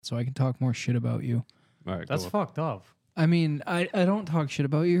so I can talk more shit about you. All right, That's fucked up. I mean, I don't talk shit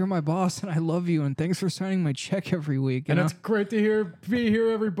about you. You're my boss, and I love you. And thanks for signing my check every week. And it's great to be here,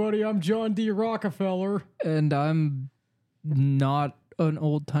 everybody. I'm John D. Rockefeller. And I'm not an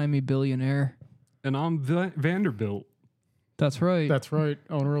old timey billionaire. And I'm Vanderbilt. That's right. That's right.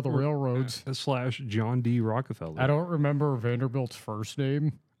 Owner of the railroads. / John D. Rockefeller. I don't remember Vanderbilt's first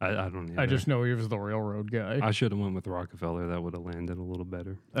name. I don't either. I just know he was the railroad guy. I should have went with Rockefeller. That would have landed a little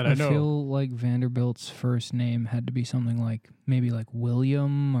better. And I feel like Vanderbilt's first name had to be something like maybe like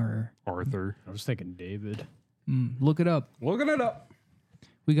William or Arthur. I was thinking David. Look it up. Looking it up.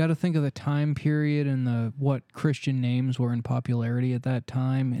 We got to think of the time period and what Christian names were in popularity at that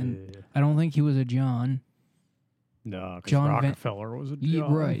time. And I don't think he was a John. No, because John Rockefeller was a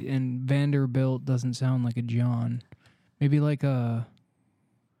John. Right, and Vanderbilt doesn't sound like a John. Maybe like a...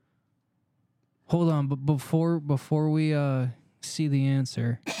 Hold on, but before we see the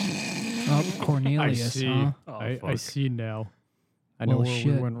answer... Oh, Cornelius, huh? Oh, I see now. I know where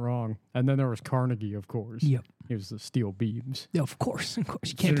we went wrong. And then there was Carnegie, of course. Yep. He was the steel beams. Yeah, of course. You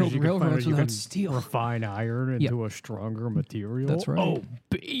can't build railroads without steel. Refine iron into a stronger material. That's right. Oh,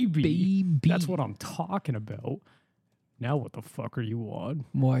 baby. That's what I'm talking about. Now what the fuck are you on?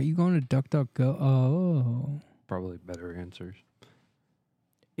 Why are you going to DuckDuckGo? Oh. Probably better answers.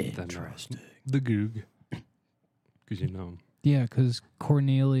 Interesting. The Goog. Because you know. Yeah, because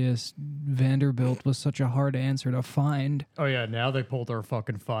Cornelius Vanderbilt was such a hard answer to find. Oh, yeah, now they pulled our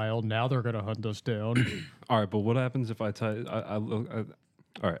fucking file. Now they're going to hunt us down. All right, but what happens if I type... all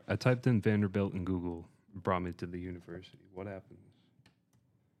right, I typed in Vanderbilt in Google. It brought me to the university. What happens?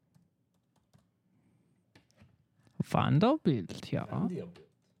 Vanderbilt, yeah.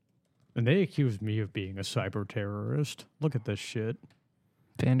 And they accused me of being a cyber terrorist. Look at this shit.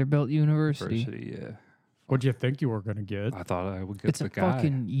 Vanderbilt University. Yeah. What'd you think you were going to get? I thought I would get It's the a guy.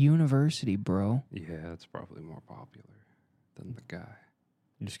 fucking university, bro. Yeah, it's probably more popular than the guy.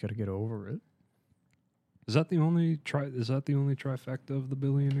 You just got to get over it. Is that the only trifecta of the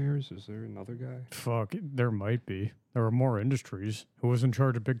billionaires? Is there another guy? Fuck, there might be. There were more industries. Who was in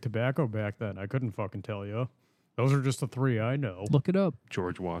charge of big tobacco back then? I couldn't fucking tell you. Those are just the three I know. Look it up.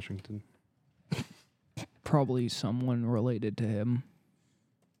 George Washington. Probably someone related to him.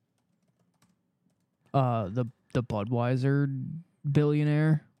 The Budweiser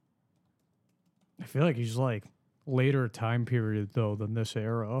billionaire. I feel like he's like later time period though than this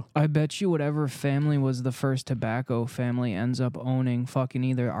era. I bet you whatever family was the first tobacco family ends up owning fucking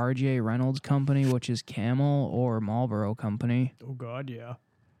either R.J. Reynolds Company, which is Camel, or Marlboro Company. Oh God, yeah.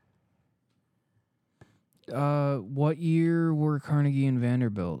 What year were Carnegie and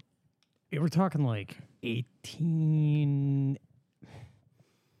Vanderbilt? We're talking like 1800s,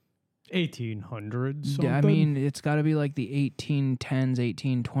 something. Yeah, I mean, it's got to be like the 1810s,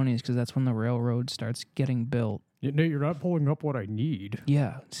 1820s, because that's when the railroad starts getting built. Nate, you're not pulling up what I need.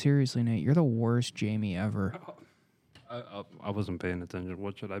 Yeah, seriously, Nate, you're the worst Jamie ever. I wasn't paying attention.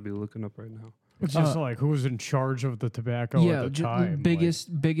 What should I be looking up right now? It's just like who was in charge of the tobacco at the time.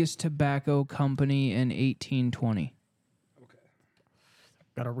 Biggest tobacco company in 1820. Okay.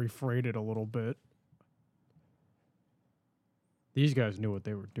 Got to rephrase it a little bit. These guys knew what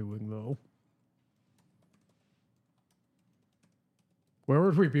they were doing, though. Where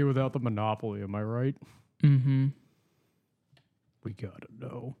would we be without the monopoly? Am I right? Mm-hmm. We gotta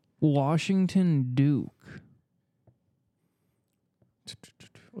know. Washington Duke.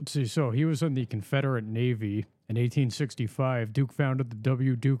 Let's see. So he was in the Confederate Navy. In 1865, Duke founded the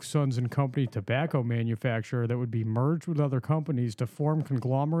W. Duke Sons and Company tobacco manufacturer that would be merged with other companies to form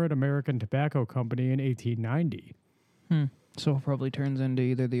Conglomerate American Tobacco Company in 1890. So it probably turns into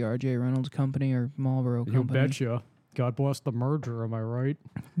either the R.J. Reynolds Company or Marlboro Company. You betcha. God bless the merger, am I right?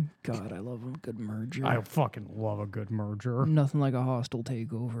 God, I love a good merger. I fucking love a good merger. Nothing like a hostile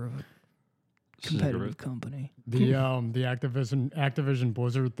takeover of a competitive company. The Activision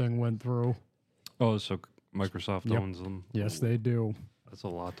Blizzard thing went through. Oh, so Microsoft owns them. Yes, they do. That's a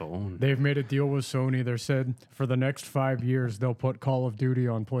lot to own. They've made a deal with Sony. They said for the next 5 years they'll put Call of Duty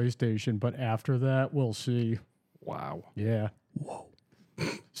on PlayStation, but after that we'll see. Wow. Yeah. Whoa.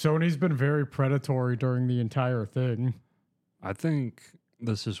 Sony's been very predatory during the entire thing. I think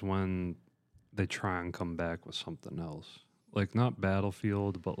this is when they try and come back with something else. Like, not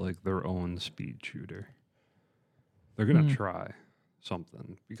Battlefield, but like their own speed shooter. They're going to try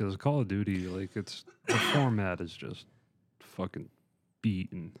something. Because Call of Duty, like, the format is just fucking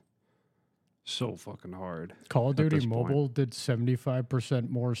beaten so fucking hard. Call of Duty Mobile did 75%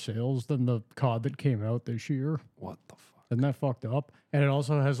 more sales than the COD that came out this year. What the fuck? Isn't that fucked up? And it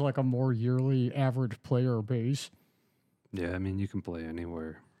also has like a more yearly average player base. Yeah, I mean, you can play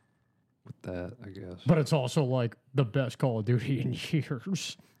anywhere with that, I guess. But it's also like the best Call of Duty in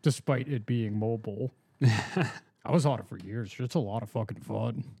years, despite it being mobile. I was on it for years. It's a lot of fucking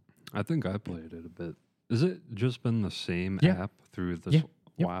fun. I think I played it a bit. Is it just been the same Yeah. app through this? Yeah.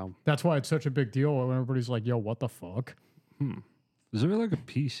 Yep. Wow. That's why it's such a big deal when everybody's like, yo, what the fuck? Is there like a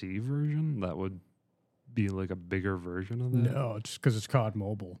PC version that would be like a bigger version of that? No, it's because it's COD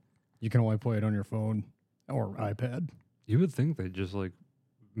Mobile. You can only play it on your phone or iPad. You would think they'd just like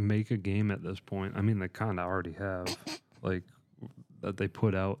make a game at this point. I mean, they kind of already have, like, that they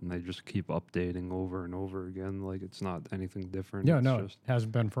put out and they just keep updating over and over again. Like, it's not anything different. Yeah, It's no, just, it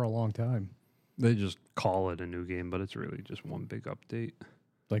hasn't been for a long time. they just call it a new game, but it's really just one big update.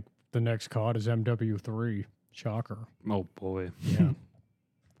 Like the next COD is MW3. Shocker. Oh boy. Yeah.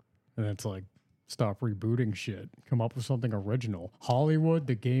 And it's like, stop rebooting shit. Come up with something original. Hollywood,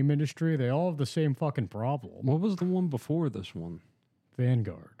 the game industry, they all have the same fucking problem. What was the one before this one?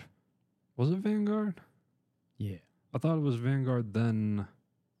 Vanguard. Was it Vanguard? Yeah. I thought it was Vanguard, then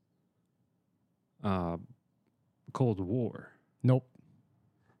Cold War. Nope.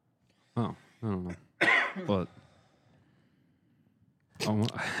 Oh, I don't know. But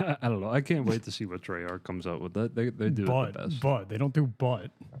I don't know. I can't wait to see what Treyarch comes out with. That they do it the best. But they don't do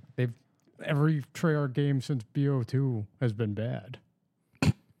but. They've every Treyarch game since BO2 has been bad.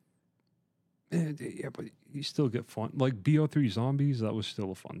 Yeah, but you still get fun. Like BO3 Zombies, that was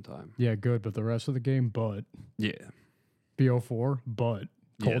still a fun time. Yeah, good, but the rest of the game, but. Yeah. BO4, but.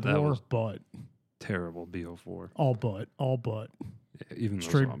 Yeah, Cold that War, was but. terrible BO4. All but. Yeah, even those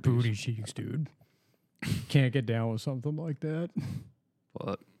Straight zombies. booty cheeks, dude. Can't get down with something like that.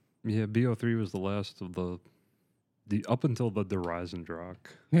 But yeah, BO3 was the last of the up until the Horizon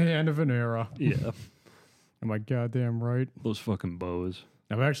Drock. The end of an era. Yeah. Am I goddamn right? Those fucking bows.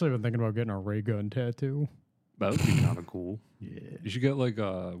 I've actually been thinking about getting a ray gun tattoo. That would be kind of cool. Yeah. You should get like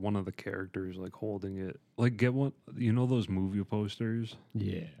one of the characters like holding it. Like get one, you know those movie posters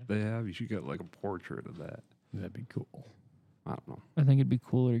Yeah. they have? You should get like a portrait of that. That'd be cool. I don't know. I think it'd be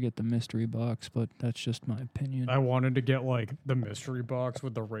cooler to get the mystery box, but that's just my opinion. I wanted to get like the mystery box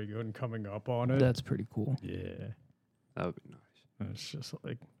with the ray gun coming up on it. That's pretty cool. Yeah. That would be nice. It's just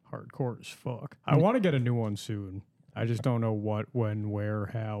like hardcore as fuck. I want to get a new one soon. I just don't know what, when, where,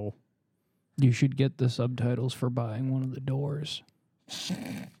 how. You should get the subtitles for buying one of the doors.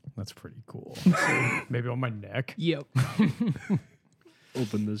 That's pretty cool. Maybe on my neck. Yep.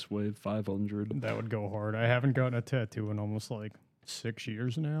 Open this way, 500. That would go hard. I haven't gotten a tattoo in almost like 6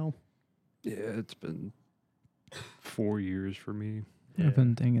 years now. Yeah, it's been 4 years for me. Yeah. I've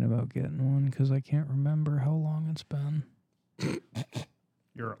been thinking about getting one because I can't remember how long it's been.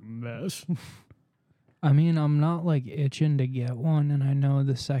 You're a mess. I mean, I'm not like itching to get one, and I know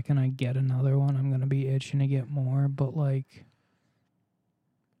the second I get another one, I'm gonna be itching to get more. But like,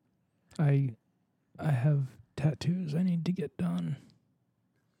 I have tattoos I need to get done.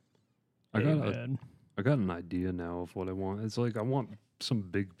 I Amen. got an idea now of what I want. It's like I want some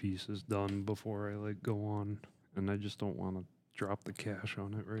big pieces done before I like go on, and I just don't want to drop the cash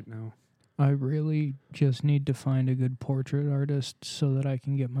on it right now. I really just need to find a good portrait artist so that I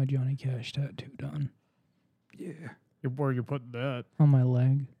can get my Johnny Cash tattoo done Yeah. Where you put that? on my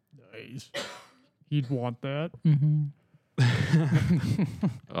leg. Nice. He'd want that. Mm-hmm.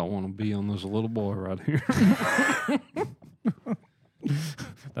 I want to be on this little boy right here.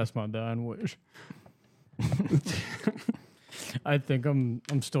 That's my dying wish. I think I'm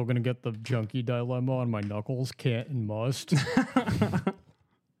still gonna get the junkie dilemma on my knuckles. Can't and must.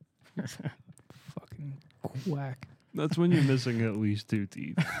 Fucking quack. That's when you're missing at least 2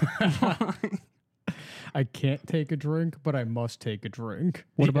 teeth. I can't take a drink, but I must take a drink.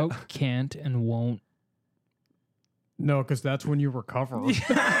 What about can't and won't? No, because that's when you recover.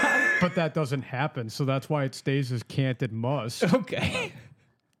 But that doesn't happen, so that's why it stays as can't and must. Okay.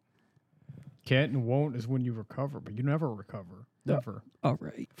 Can't and won't is when you recover, but you never recover. Never. All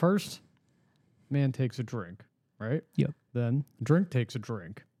right. First, man takes a drink, right? Yep. Then drink takes a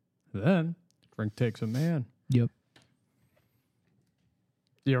drink. Then drink takes a man. Yep.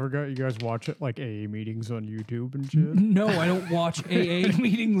 You guys watch it like AA meetings on YouTube and shit? No, I don't watch AA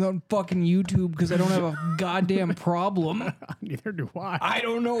meetings on fucking YouTube because I don't have a goddamn problem. Neither do I. I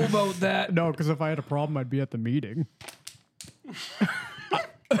don't know about that. No, because if I had a problem, I'd be at the meeting.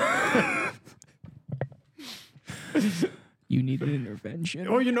 You need an intervention.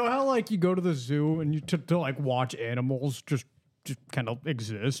 Oh, you know how like you go to the zoo and you to like watch animals just kind of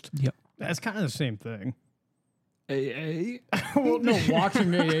exist? Yep. That's kind of the same thing. AA? Well, no,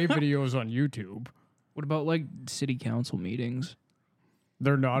 watching AA videos on YouTube. What about like city council meetings?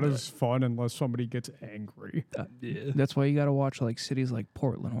 They're not as fun unless somebody gets angry. Yeah. That's why you got to watch like cities like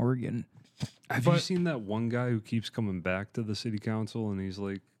Portland, Oregon. Have you seen that one guy who keeps coming back to the city council and he's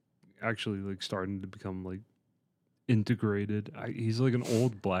like actually like starting to become like integrated? He's like an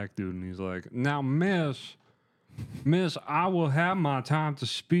old black dude and he's like, now, miss, I will have my time to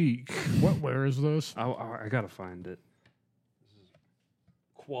speak. Where is this? I got to find it. This is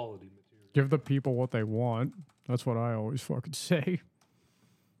quality material. Give the people what they want. That's what I always fucking say.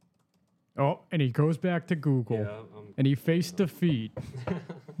 Oh, and he goes back to Google. Yeah, and he faced defeat.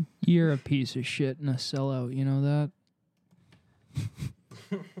 You're a piece of shit and a sellout. You know that?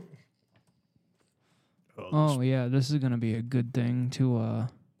 Oh, yeah. This is going to be a good thing to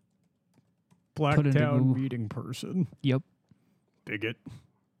put into Blacktown Google. meeting person. Yep. Bigot.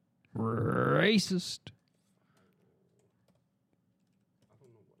 Racist.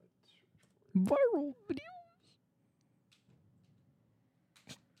 Viral videos.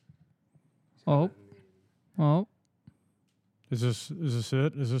 Oh. Is this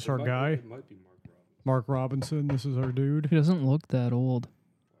it? Is this our guy? It might be Mark Robinson. Mark Robinson. This is our dude. He doesn't look that old.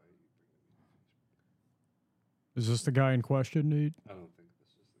 Is this the guy in question, Nate? I don't think this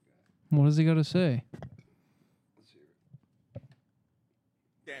is the guy. What does he got to say? Let's hear it.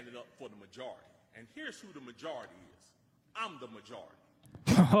 Standing up for the majority. And here's who the majority is. I'm the majority.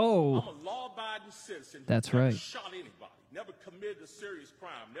 Oh. I'm a law-abiding citizen who That's never right. shot anybody, never committed a serious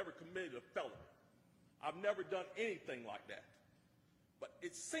crime, never committed a felony. I've never done anything like that. But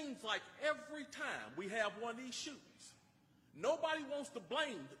it seems like every time we have one of these shootings, nobody wants to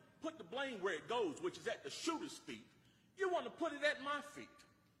put the blame where it goes, which is at the shooter's feet. You want to put it at my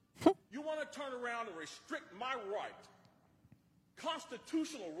feet. You want to turn around and restrict my right,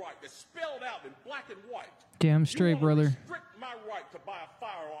 constitutional right that's spelled out in black and white. Damn straight, you wanna brother. restrict my right to buy a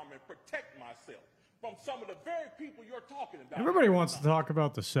firearm and protect myself from some of the very people you're talking about. Everybody wants to talk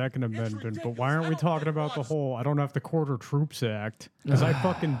about the Second Amendment, but why aren't we talking about the whole I don't have to quarter troops act? Because I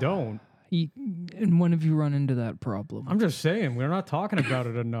fucking don't. And when have you run into that problem? I'm just saying, we're not talking about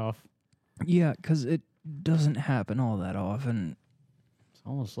it enough. Yeah, because it doesn't happen all that often. It's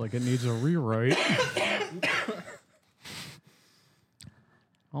almost like it needs a rewrite.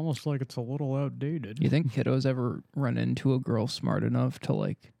 Almost like it's a little outdated. You think kiddos ever run into a girl smart enough to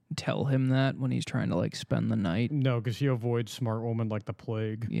like tell him that when he's trying to like spend the night? No, because he avoids smart woman like the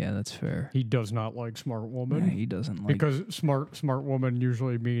plague. Yeah, that's fair. He does not like smart woman. Yeah, he doesn't like. Because smart woman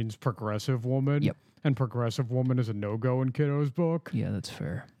usually means progressive woman. Yep. And progressive woman is a no-go in kiddo's book. Yeah, that's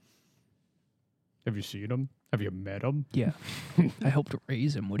fair. Have you seen him? Have you met him? Yeah, I helped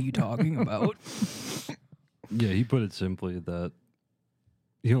raise him. What are you talking about? Yeah, he put it simply that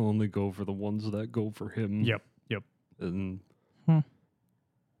he'll only go for the ones that go for him. Yep. And Hmm.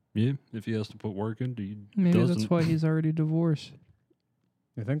 yeah, if he has to put work into, he Maybe doesn't. that's why he's already divorced.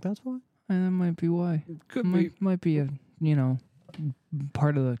 You think that's why? And that might be why. Could be. Might be a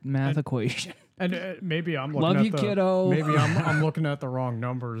part of the math equation. And maybe I'm looking Love at you, the, kiddo. Maybe I'm looking at the wrong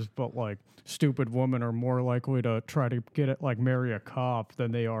numbers, but like stupid women are more likely to try to get it like marry a cop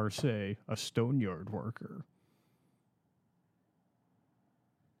than they are, say, a stoneyard worker.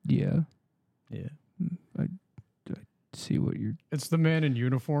 Yeah, Yeah. I see what you're. It's the man in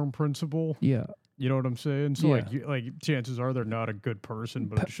uniform principle. Yeah, You know what I'm saying? So Yeah. like chances are they're not a good person,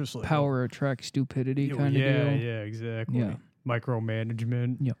 but it's just like power attracts stupidity oh, kind of yeah, deal. yeah, exactly. Yeah.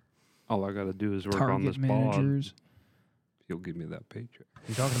 Micromanagement. Yeah. All I got to do is work on this Target managers. bod. He'll give me that paycheck.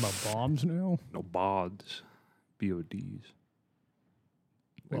 You talking about bombs now? No bods. BODs.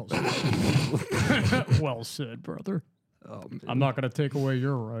 Well said. Well said, brother. Oh, man. I'm not going to take away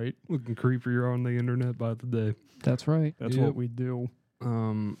your right. Looking creepier on the internet by the day. That's right. That's Yep. what we do.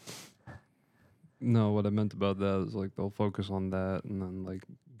 No, what I meant about that is like they'll focus on that and then like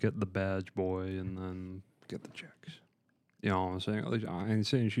get the badge boy and then get the checks. You know what I'm saying? At least I ain't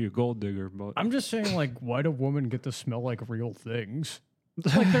saying she a gold digger, but I'm just saying, like, why do women get to smell like real things?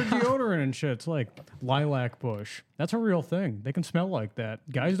 It's like their deodorant and shit. It's like lilac bush. That's a real thing. They can smell like that.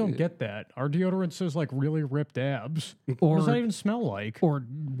 Guys don't get that. Our deodorant says like really ripped abs. What does that even smell like? Or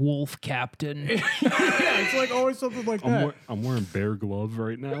wolf captain. Yeah, it's like always something like that. I'm wearing bear glove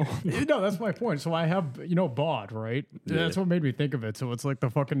right now. No, that's my point. So I have, bod, right? Yeah. That's what made me think of it. So it's like the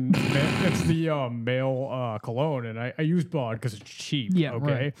fucking, it's the male cologne, and I use bod because it's cheap. Yeah,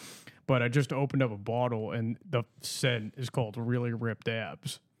 okay. right. But I just opened up a bottle, and the scent is called Really Ripped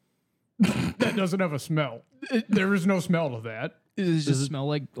Abs. That doesn't have a smell. There is no smell to that. Does it smell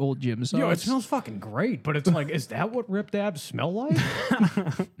like old gym socks? Yo, it smells fucking great, but it's like, is that what ripped abs smell like?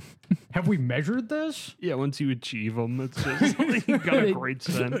 Have we measured this? Yeah, once you achieve them, it's just like, you got a great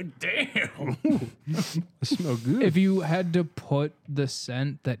scent. Damn. I smell good. If you had to put the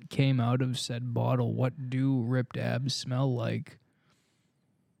scent that came out of said bottle, what do ripped abs smell like?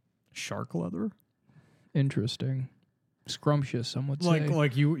 Shark leather? Interesting. Scrumptious, some would say.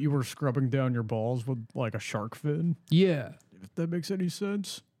 Like you were scrubbing down your balls with like a shark fin? Yeah. If that makes any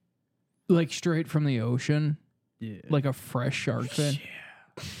sense. Like straight from the ocean. Yeah. Like a fresh shark fin.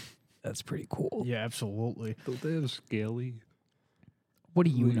 Yeah. That's pretty cool. Yeah, absolutely. Don't they have scaly? What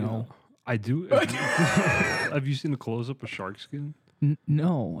do you know? I do. Have you seen the close-up of shark skin?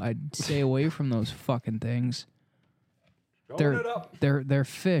 No, I'd stay away from those fucking things. They're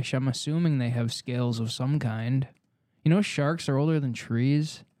fish. I'm assuming they have scales of some kind. You know, sharks are older than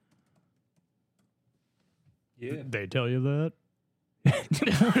trees. Yeah. They tell you that?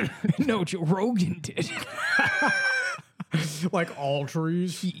 No, Joe Rogan did. Like all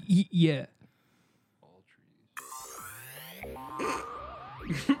trees? Yeah. All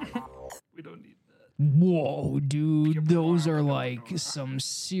trees. We don't need that. Whoa, dude. Those are like some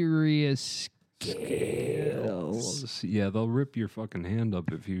serious scales. Yeah, they'll rip your fucking hand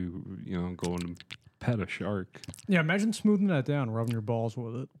up if you go and pet a shark. Yeah, imagine smoothing that down, rubbing your balls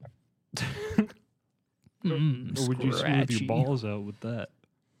with it. Or would you smooth Scratchy. your balls out with that?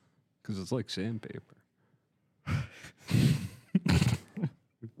 Because it's like sandpaper.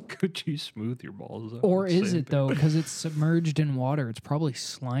 Could you smooth your balls out? Or with is it sandpaper? though? Because it's submerged in water. It's probably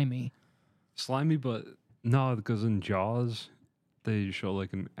slimy. Slimy, but no, because in Jaws, they show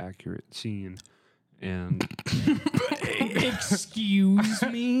like an accurate scene. And Excuse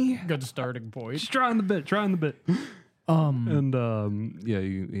me. Good starting point. just trying the bit. Um, And yeah,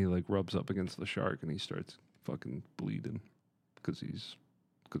 he like rubs up against the shark and he starts fucking bleeding because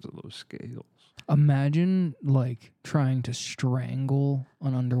of those scales. imagine like trying to strangle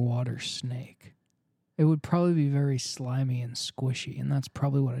an underwater snake. It would probably be very slimy and squishy, and that's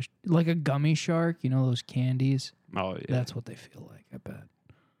probably what like a gummy shark. You know those candies? Oh yeah, That's what they feel like. I bet.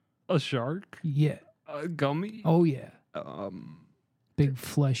 a shark, Yeah. a gummy. Oh yeah. Um, Big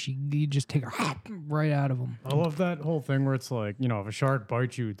fleshy. You just take a right out of them. I love that whole thing where it's like, if a shark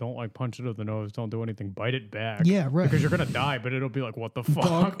bites you, don't like punch it in the nose, don't do anything, bite it back. Yeah, right. Because you're gonna die, but it'll be like, what the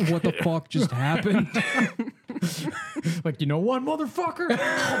fuck? Fuck, what the fuck just happened? Like, you know what, motherfucker?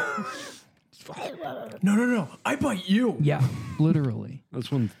 No. I bite you. Yeah, literally.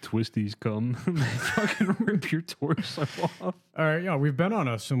 that's when the twisties come and they fucking rip your torso off. All right, yeah, we've been on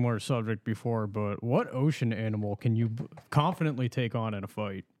a similar subject before, but what ocean animal can you confidently take on in a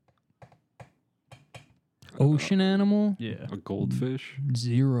fight? Ocean animal? Yeah. A goldfish.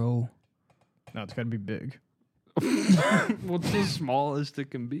 0. No, it's got to be big. What's the smallest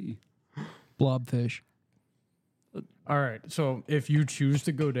it can be? Blobfish. All right, so if you choose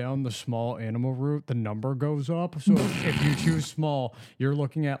to go down the small animal route, the number goes up. So if you choose small, you're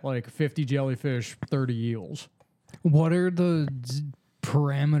looking at like 50 jellyfish, 30 eels. What are the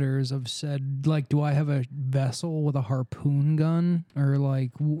parameters of said? Like, do I have a vessel with a harpoon gun? Or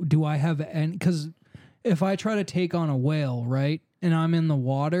like, do I have any? Because if I try to take on a whale, right, and I'm in the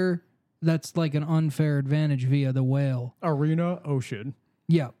water, that's like an unfair advantage via the whale. Arena, ocean.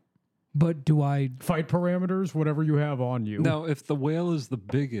 Yeah. But do I... Fight parameters, whatever you have on you. Now, if the whale is the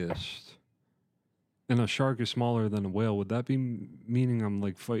biggest and a shark is smaller than a whale, would that be meaning I'm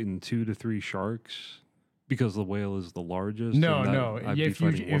like fighting 2 to 3 sharks because the whale is the largest? No. I'd be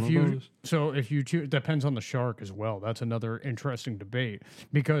fighting one of those? So if you choose, depends on the shark as well. That's another interesting debate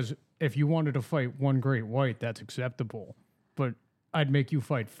because if you wanted to fight one great white, that's acceptable. But I'd make you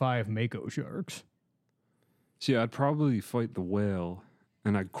fight 5 mako sharks. See, I'd probably fight the whale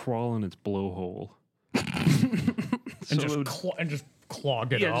and I'd crawl in its blowhole. And just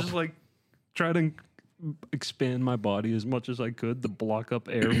clog it up. just like try to expand my body as much as I could to block up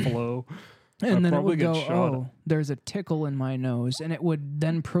airflow. And then it probably would get go, shot. oh, there's a tickle in my nose. And it would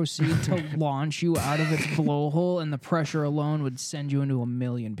then proceed to launch you out of its blowhole, and the pressure alone would send you into a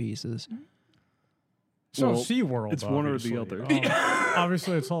million pieces. So Well, SeaWorld, it's one or the obviously. other.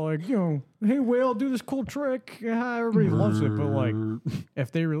 Obviously, it's all like, hey, whale, do this cool trick. Yeah, everybody loves it. But, like,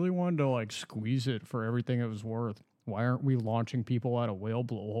 if they really wanted to, like, squeeze it for everything it was worth, why aren't we launching people out of whale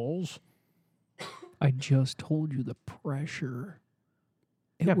blowholes? I just told you the pressure.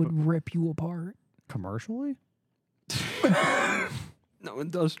 It would rip you apart. Commercially? No,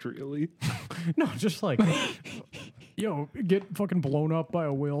 industrially. No, just like, get fucking blown up by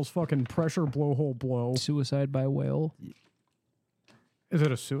a whale's fucking pressure blowhole blow. Suicide by whale. Is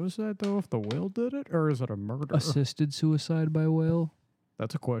it a suicide, though, if the whale did it? Or is it a murder? Assisted suicide by whale.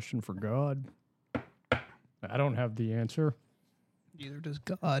 That's a question for God. I don't have the answer. Neither does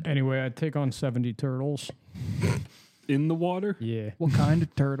God. Anyway, I'd take on 70 turtles. In the water? Yeah. What kind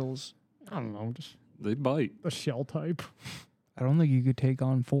of turtles? I don't know, just They bite. the shell type. I don't think you could take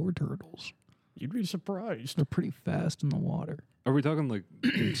on 4 turtles. You'd be surprised. They're pretty fast in the water. Are we talking like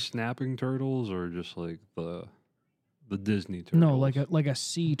snapping turtles or just like the Disney turtles? No, like a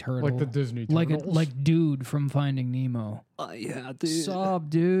sea turtle. Like the Disney turtles. Like dude from Finding Nemo. Yeah, dude. Sup,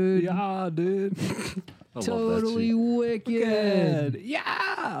 dude? Yeah, dude. I Totally love wicked. that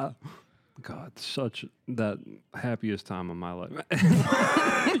yeah. God, such that happiest time of my life.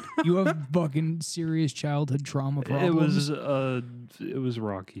 You have fucking serious childhood trauma problems. It was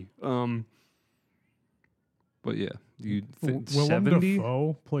rocky. But yeah, you Willem 70.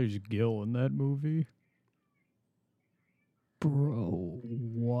 Dafoe plays Gil in that movie. Bro,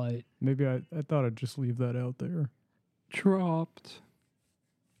 what? Maybe I thought I'd just leave that out there Dropped.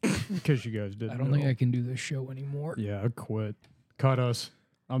 in case you guys didn't I don't know. think I can do this show anymore. Yeah, I quit. Cut us.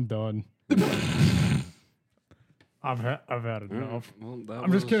 I'm done. I've had enough. Well, that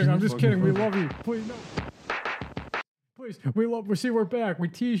I'm just was kidding. I'm just fucking kidding. We fun. love you. Please no. Please, we see we're back. We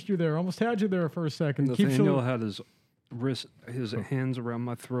teased you there. Almost had you there for a second. Nathaniel had his hands around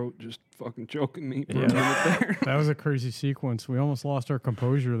my throat, just fucking choking me for a Yeah. minute there. That was a crazy sequence. We almost lost our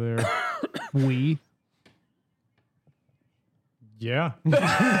composure there. We? Yeah.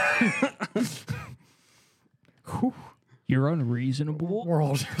 Whew. You're unreasonable. We're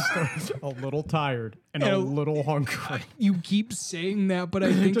all just a little tired and a little hungry. You keep saying that, but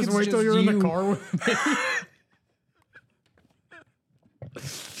I think Just it's wait just till you're in you. the car with me.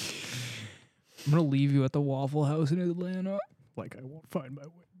 I'm gonna leave you at the Waffle House in Atlanta. Like I won't find my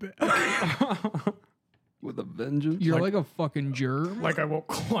way back. With a vengeance. You're like a fucking germ. Like I won't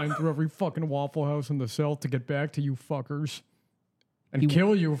climb through every fucking Waffle House in the South to get back to you fuckers. And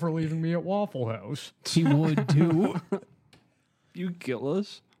kill you for leaving me at Waffle House. He would too. You kill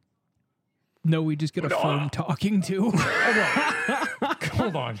us. No, we just get a phone talking to.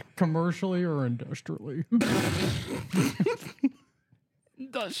 Hold on. Commercially or industrially?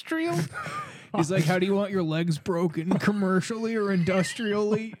 Industrial. He's like, how do you want your legs broken? Commercially or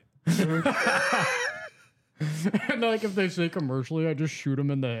industrially? And like if they say commercially, I just shoot them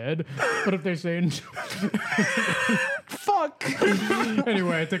in the head. But if they say Fuck.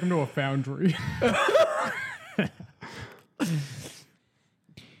 anyway, I take them to a foundry.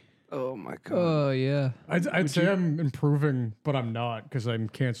 Oh my god. Oh, yeah. I'd say I'm improving, but I'm not because I'm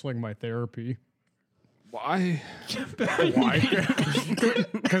canceling my therapy. Why? Why?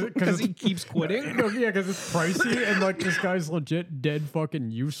 Because he keeps quitting. Yeah, because it's pricey and like this guy's legit dead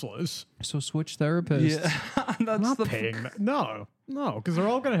fucking useless. So switch therapists. Yeah, that's Not the paying that. No, because they're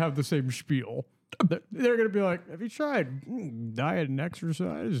all gonna have the same spiel. They're gonna be like, "Have you tried diet and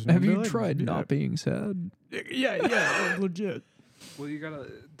exercise? And Have I'll be you like, tried yeah. not being sad? Yeah, legit. Well, you gotta.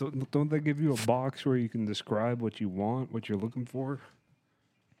 Don't they give you a box where you can describe what you want, what you're looking for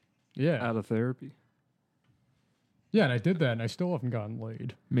Yeah, out of therapy? yeah, and I did that, and I still haven't gotten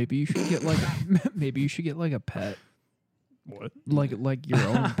laid. Maybe you should get like a pet, What? like your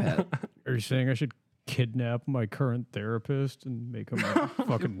own pet. Are you saying I should kidnap my current therapist and make him a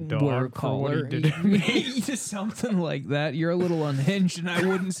fucking Wear a dog for what collar. he did to me? Just something like that. You're a little unhinged, and I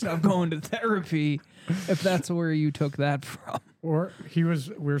wouldn't stop going to therapy if that's where you took that from. Or we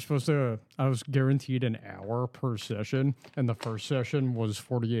were supposed to, I was guaranteed an hour per session, and the first session was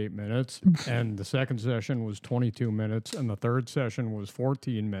 48 minutes, and the second session was 22 minutes, and the third session was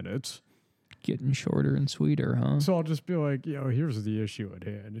 14 minutes. Getting shorter and sweeter, huh? So I'll just be like, here's the issue at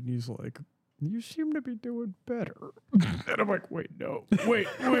hand. And he's like, you seem to be doing better. And I'm like, wait.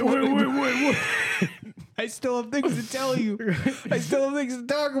 I still have things to tell you. I still have things to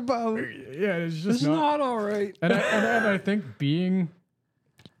talk about. Yeah, it's just It's not all right. And I think being,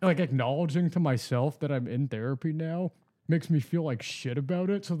 like, acknowledging to myself that I'm in therapy now makes me feel like shit about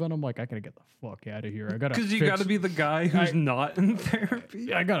it. So then I'm like, I gotta get the fuck out of here. I gotta Because you got to be the guy who's not in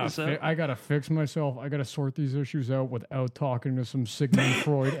therapy. I gotta fix myself. I gotta sort these issues out without talking to some Sigmund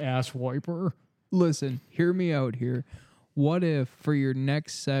Freud ass wiper. Listen, hear me out here. What if for your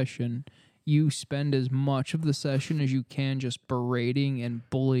next session, you spend as much of the session as you can just berating and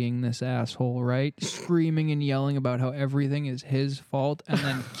bullying this asshole, right? Screaming and yelling about how everything is his fault, and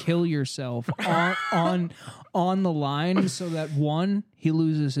then kill yourself on the line so that 1, he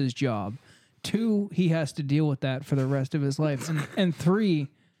loses his job. 2, he has to deal with that for the rest of his life. And 3,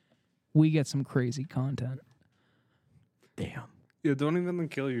 we get some crazy content. Damn. Yeah, don't even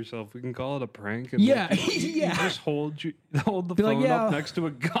kill yourself. We can call it a prank. And Yeah, you just hold the Be like, phone yeah. up next to a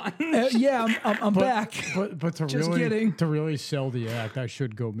gun. Yeah, I'm back. But to Just really kidding. to really sell the act, I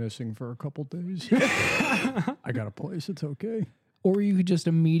should go missing for a couple days. I got a place. It's okay. Or you could just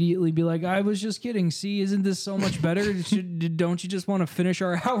immediately be like, I was just kidding. See, isn't this so much better? Don't you just want to finish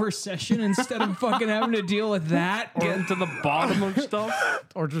our hour session instead of fucking having to deal with that? Getting to the bottom of stuff.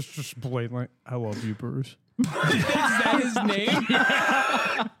 Or just blatantly, I love you, Bruce. Is that his name?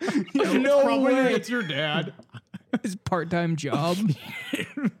 No Probably way. it's your dad. His part-time job.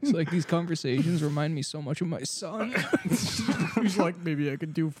 It's like these conversations remind me so much of my son. He's like, maybe I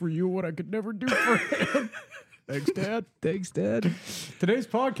could do for you what I could never do for him. Thanks, Dad. Thanks, Dad. Today's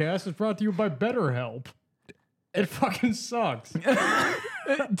podcast is brought to you by BetterHelp. It fucking sucks. Well,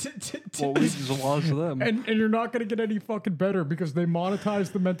 we just lost them. And you're not going to get any fucking better because they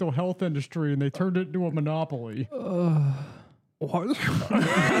monetized the mental health industry and they turned it into a monopoly. What? Wait.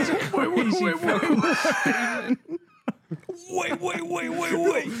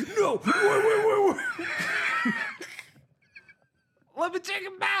 No. Wait. Let me take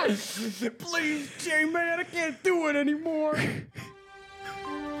it back. Please, J-Man, I can't do it anymore.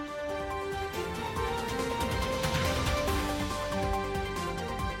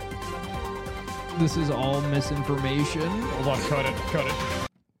 This is all misinformation. Hold on, cut it.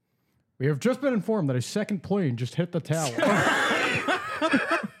 We have just been informed that a second plane just hit the tower.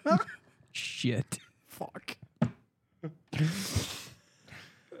 Shit. Fuck.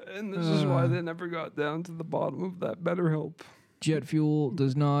 And this is why they never got down to the bottom of that BetterHelp. Jet fuel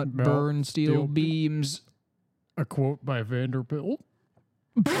does not Melt burn steel steel beams. A quote by Vanderbilt.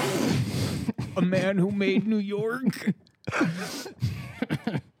 A man who made New York.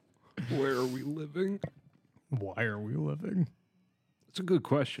 Where are we living? Why are we living? It's a good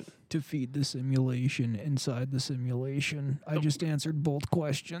question. To feed the simulation inside the simulation. I just answered both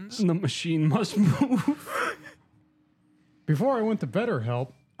questions. The machine must move. Before I went to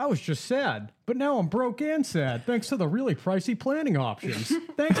BetterHelp, I was just sad. But now I'm broke and sad thanks to the really pricey planning options.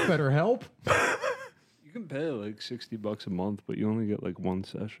 Thanks, BetterHelp. You can pay like $60 a month, but you only get like one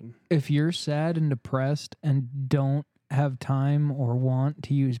session. If you're sad and depressed and don't have time or want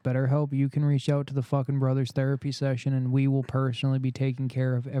to use BetterHelp, you can reach out to the fucking Brothers Therapy Session and we will personally be taking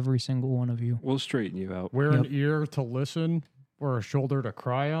care of every single one of you. We'll straighten you out. We're an ear to listen, or a shoulder to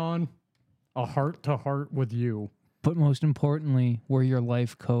cry on, a heart to heart with you. But most importantly, we're your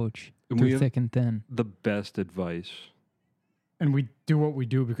life coach And through we have thick and thin. the best advice. And we do what we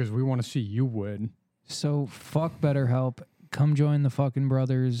do because we want to see you win. So fuck BetterHelp. Come join the fucking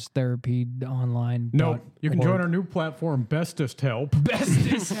Brothers Therapy online. No, you can join our new platform, Bestest Help.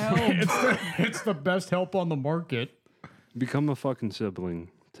 Bestest Help. It's the best help on the market. Become a fucking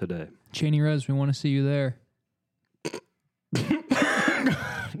sibling today. Cheney Rez, we want to see you there.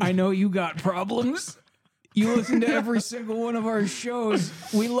 I know you got problems. You listen to every single one of our shows.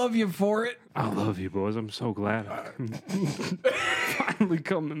 We love you for it. I love you, boys. I'm so glad I can finally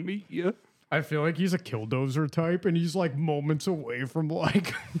come and meet you. I feel like he's a killdozer type, and he's like moments away from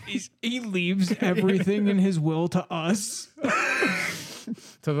like... He leaves everything in his will to us.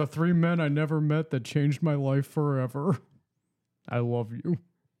 To the three men I never met that changed my life forever. I love you.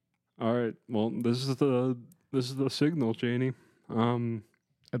 All right. Well, this is the signal, Janie.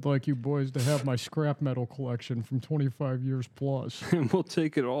 I'd like you boys to have my scrap metal collection from 25 years plus. And we'll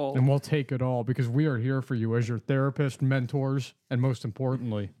take it all. And we'll take it all because we are here for you as your therapist, mentors, and most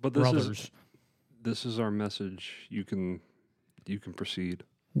importantly, But brothers. This is our message. You can proceed.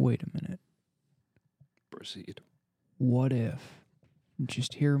 Wait a minute. Proceed. What if,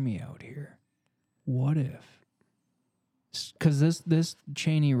 just hear me out here. What if, because this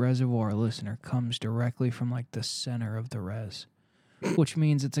Cheney Reservoir listener comes directly from like the center of the res, which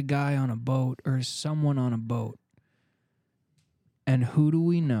means it's a guy on a boat or someone on a boat. And who do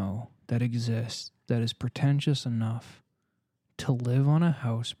we know that exists that is pretentious enough to live on a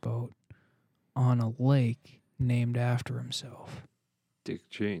houseboat on a lake named after himself? Dick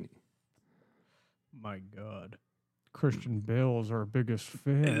Cheney. My God. Christian Bale is our biggest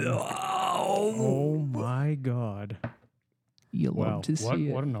fan. Oh my God. You Wow. love to see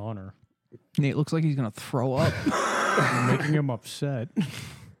it. What an honor. Nate looks like he's going to throw up. You're making him upset.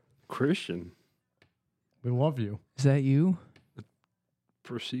 Christian. We love you. Is that you?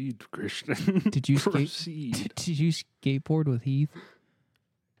 Proceed, Christian. Did you proceed? Did you skateboard with Heath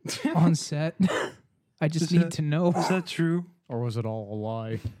on set? I just need to know. Is that true? Or was it all a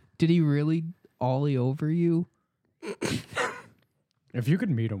lie? Did he really ollie over you? If you could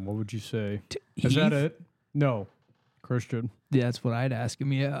meet him, what would you say? Heath? Is that it? No. Christian, Yeah, that's what I'd ask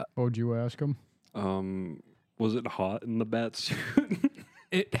him. Yeah, what would you ask him? Was it hot in the bat suit?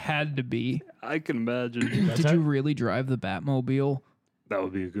 it had to be. I can imagine. Did you really drive the Batmobile? That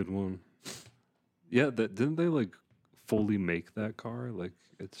would be a good one. Yeah, didn't they like fully make that car? Like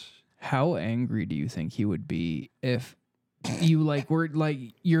it's How angry do you think he would be if you like were like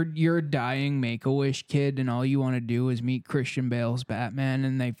you're a dying Make-A-Wish kid, and all you want to do is meet Christian Bale's Batman,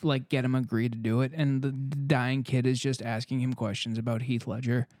 and they like get him agreed to do it, and the dying kid is just asking him questions about Heath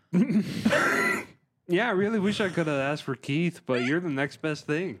Ledger. Yeah, I really wish I could have asked for Keith, but you're the next best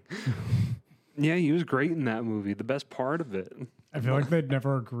thing. Yeah, he was great in that movie. The best part of it. I feel like they'd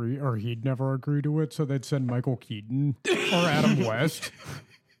never agree, or he'd never agree to it, so they'd send Michael Keaton or Adam West.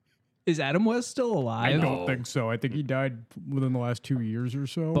 Is Adam West still I alive? don't think so. I think he died within the last 2 years or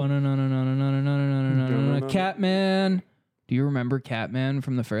so. Catman. Do you remember Catman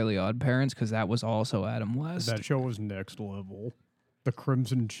from the Fairly Odd Parents? Because that was also Adam West. That show was next level. The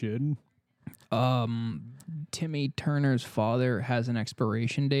Crimson Chin. Timmy Turner's father has an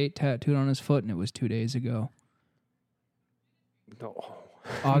expiration date tattooed on his foot, and it was 2 days ago. No.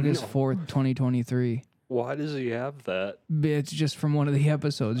 August 4th, 2023. Why does he have that? It's just from one of the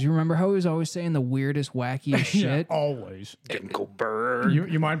episodes. You remember how he was always saying the weirdest, wackiest shit? Yeah, always. Dinkelberg.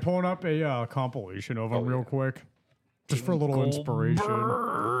 You mind pulling up a compilation of them real quick? Just for a little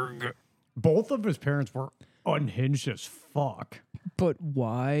inspiration. Both of his parents were unhinged as fuck. But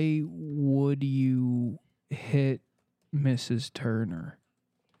why would you hit Mrs. Turner?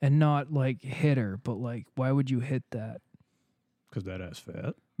 And not, like, hit her, but, like, why would you hit that? Because that ass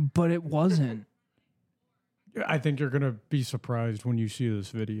fat. But it wasn't. I think you're going to be surprised when you see this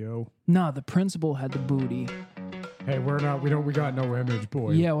video. Nah, the principal had the booty. Hey, we got no image,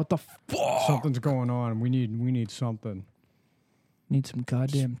 boy. Yeah, what the fuck? Something's going on. We need something. Need some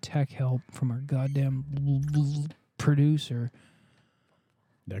goddamn tech help from our goddamn producer.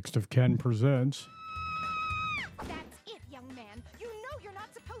 Next of Ken presents. That's it, young man. You know you're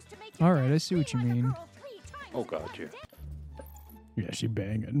not supposed to make All right, I see what you mean. Oh, God, yeah. Yeah, she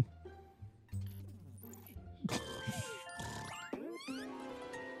banging.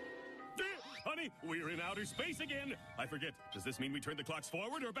 Honey, we're in outer space again. I forget. Does this mean we turn the clocks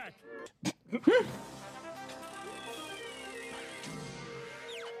forward or back?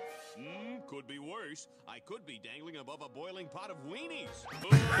 Could be worse. I could be dangling above a boiling pot of weenies.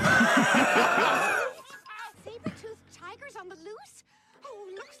 Saber-toothed tigers on the loose? Oh,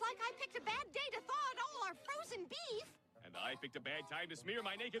 looks like I picked a bad day to thaw out all our frozen beef. And I picked a bad time to smear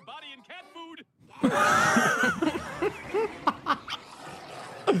my naked body in cat food.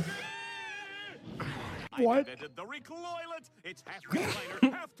 What? I invented the recoilet. It's half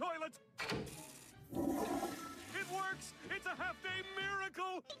recliner, half toilet. It works. It's a half-day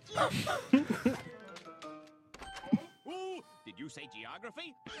miracle. Ooh, did you say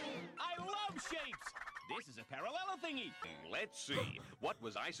geography? I love shapes. This is a parallel thingy. Let's see. What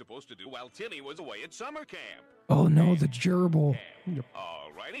was I supposed to do while Timmy was away at summer camp? Oh no, the gerbil.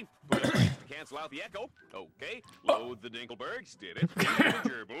 Alrighty. Put it to cancel out the echo. Okay. Load the Dinkelbergs. Did it. The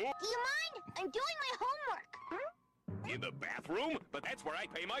gerbil. Do you mind? I'm doing my homework. In the bathroom? But that's where I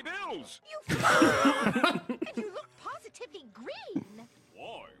pay my bills. You fool! And you look positively green.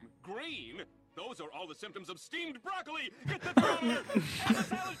 Warm? Green? Those are all the symptoms of steamed broccoli. Get the thermometer. And the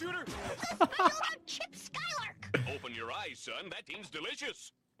salad tutor. I know about Chip Skylark. Open your eyes, son. That seems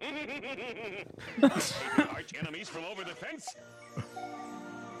delicious. Arch enemies from over the fence.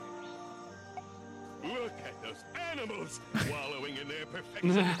 Look at those animals wallowing in their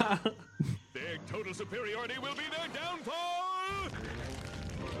perfection. Their total superiority will be their downfall.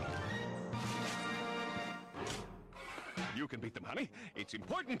 You can beat them, honey. It's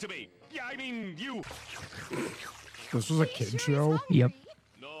important to me. Yeah, I mean, you. This was a kid show. Yep.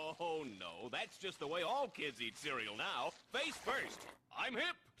 No, that's just the way all kids eat cereal now. Face first. I'm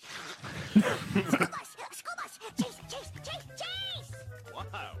hip. School bus! School bus! Chase! Chase! Chase! Chase!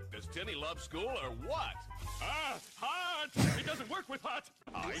 Wow, does Timmy love school or what? Ah, hot! It doesn't work with hot.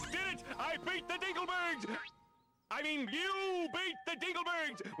 I did it! I beat the Dinkelbergs! I mean, you beat the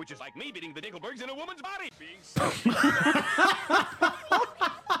Dinkelbergs! Which is like me beating the Dinkelbergs in a woman's body! Being so...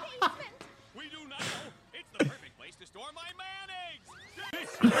 We do now! It's the perfect place to store my mayonnaise!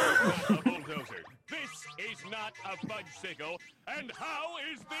 This is not a bulldozer. This is not a fudgesicle. And how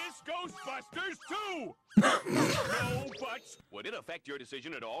is this Ghostbusters 2? No buts. Would it affect your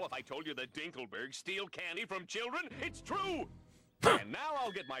decision at all if I told you the Dinkelbergs steal candy from children? It's true! And now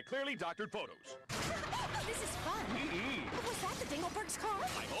I'll get my clearly doctored photos. This is fun. Was that the Dinkelberg's car?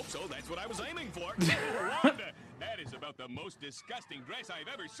 I hope so. That's what I was aiming for. Wanda, that is about the most disgusting dress I've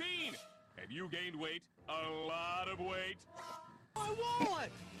ever seen. Have you gained weight? A lot of weight. My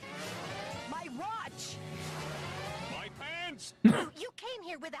wallet! My watch! My pants! You came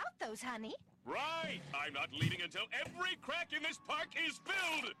here without those, honey. Right! I'm not leaving until every crack in this park is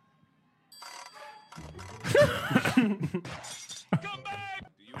filled! Come back!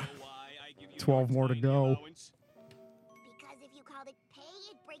 Do you know why I give you 12 more to go. Because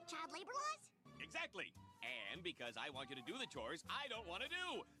break child labor laws? Exactly. And because I want you to do the chores I don't want to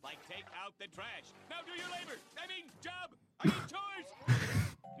do, like take out the trash. Now do your labor. I mean, job. I mean, chores.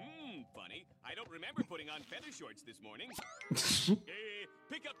 Funny. I don't remember putting on feather shorts this morning.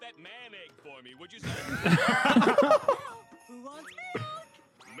 Pick up that man egg for me, would you, sir? Who wants milk?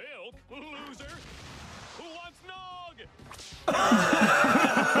 Milk? Loser. Who wants nog?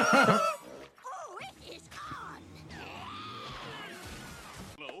 Oh, it is on!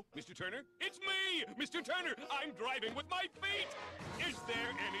 Hello, Mr. Turner? It's me, Mr. Turner. I'm driving with my feet. Is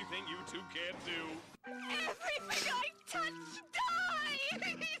there anything you two can't do? Everything I touch dies!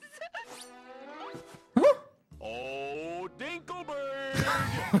 Oh,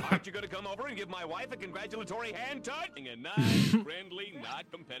 Dinkelberg! Aren't you going to come over and give my wife a congratulatory hand touch? A nice, friendly,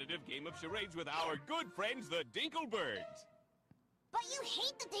 not competitive game of charades with our good friends, the Dinkelbergs. But you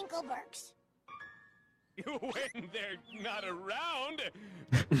hate the Dinkelbergs. When they're not around.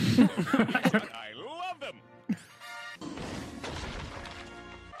 I love them.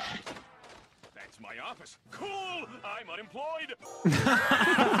 That's my office. Cool! I'm unemployed.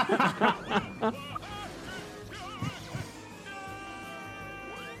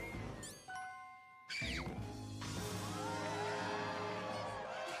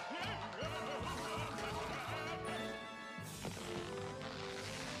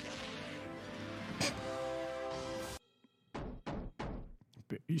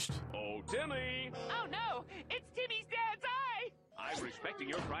 Beast. Oh, Timmy! Oh no, it's Timmy's dad's eye! I'm respecting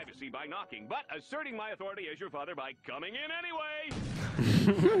your privacy by knocking, but asserting my authority as your father by coming in anyway.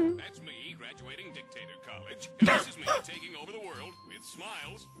 That's me graduating Dictator College. And this is me taking over the world with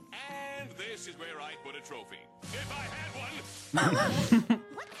smiles. And this is where I put a trophy. If I had one.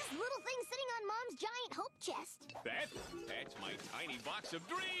 What's this little thing sitting on Mom's giant hope chest? That's my tiny box of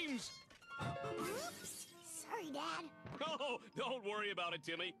dreams. Oops. Sorry, Dad. Oh, don't worry about it,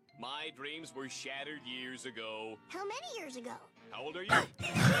 Timmy. My dreams were shattered years ago. How many years ago? How old are you?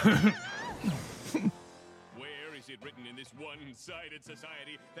 Where is it written in this one-sided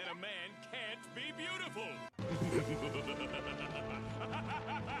society that a man can't be beautiful?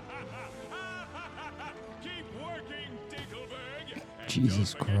 Keep working, Dinkelberg. And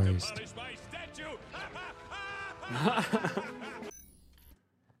Jesus don't forget to Christ. polish my statue.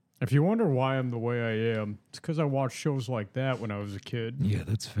 If you wonder why I'm the way I am, it's because I watched shows like that when I was a kid. Yeah,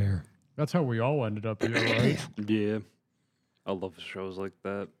 that's fair. That's how we all ended up here, right? Yeah. I love shows like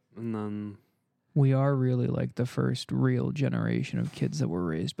that. And then We are really like the first real generation of kids that were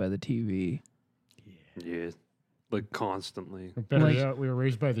raised by the TV. yeah, like constantly. Better Like- yet, we were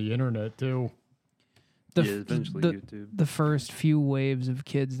raised by the internet, too. The, Yeah, eventually the, YouTube. the first few waves of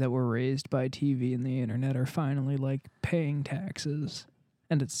kids that were raised by TV and the internet are finally like paying taxes.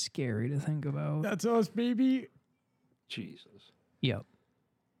 And it's scary to think about. That's us, baby. Jesus. Yep.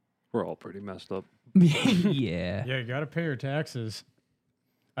 We're all pretty messed up. Yeah. Yeah, you gotta pay your taxes.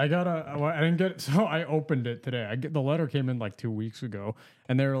 I didn't get it, so I opened it today. The letter came in like 2 weeks ago,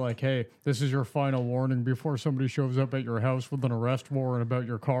 and they were like, "Hey, this is your final warning before somebody shows up at your house with an arrest warrant about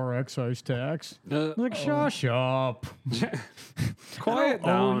your car excise tax." I'm like, shush up. Quiet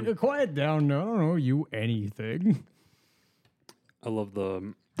down. Quiet down. No, I don't owe you anything. I love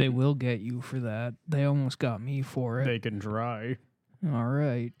the They will get you for that. They almost got me for it. They can try. All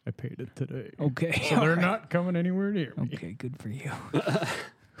right. I paid it today. Okay. So all they're right. not coming anywhere near me. Okay, good for you.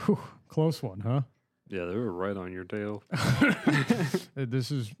 Whew, close one, huh? yeah, they were right on your tail.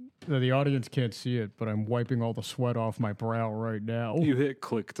 This is the audience can't see it, but I'm wiping all the sweat off my brow right now. You hit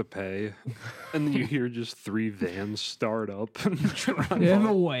click to pay, and then you hear just 3 vans start up and drive In off.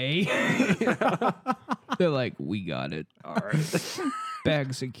 a way. They're like, we got it. All right.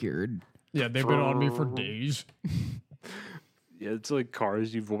 Bag secured. Yeah, they've been on me for days. Yeah, it's like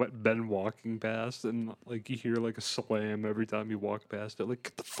cars you've been walking past, and like you hear like a slam every time you walk past it. Like,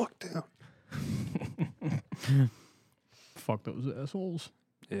 get the fuck down. Fuck those assholes.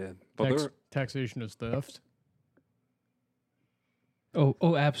 Yeah, but Taxation is theft.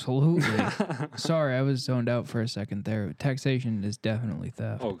 Oh, absolutely. Sorry, I was zoned out for a second there. Taxation is definitely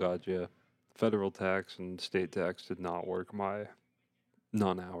theft. oh god, yeah. Federal tax and state tax did not work my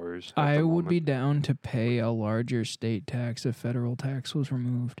non-hours. at I the would be moment. down to pay a larger state tax if federal tax was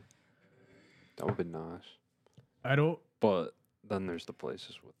removed. That would be nice. I don't. But then there's the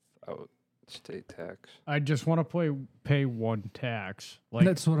places without state tax. I just want to pay one tax. Like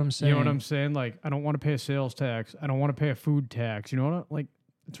That's what I'm saying. You know what I'm saying? Like I don't want to pay a sales tax. I don't want to pay a food tax. You know what? Like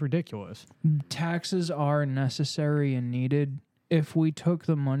it's ridiculous. Taxes are necessary and needed. If we took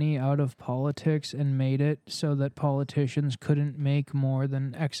the money out of politics and made it so that politicians couldn't make more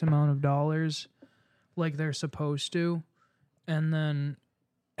than X amount of dollars like they're supposed to, and then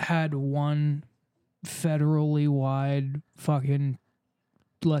had one federally wide fucking,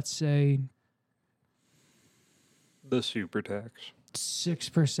 let's say, The super tax.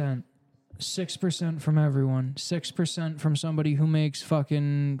 6%. 6% from everyone. 6% from somebody who makes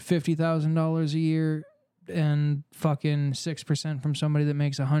fucking $50,000 a year, and fucking 6% from somebody that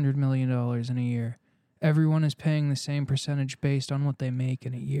makes $100 million in a year. Everyone is paying the same percentage based on what they make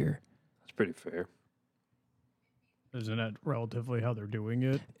in a year. That's pretty fair. Isn't that relatively how they're doing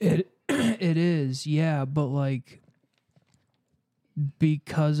it? It is, yeah, but like,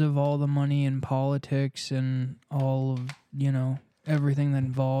 because of all the money in politics and all of, you know, everything that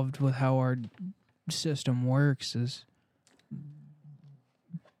involved with how our system works, is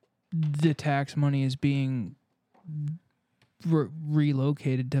the tax money is being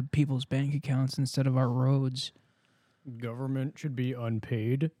relocated to people's bank accounts instead of our roads. Government should be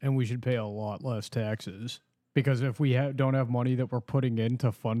unpaid, and we should pay a lot less taxes. Because if we don't have money that we're putting in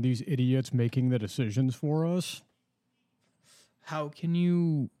to fund these idiots making the decisions for us, how can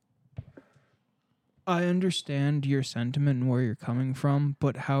you... I understand your sentiment and where you're coming from,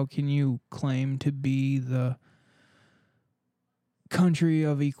 but how can you claim to be the country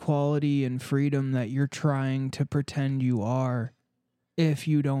of equality and freedom that you're trying to pretend you are if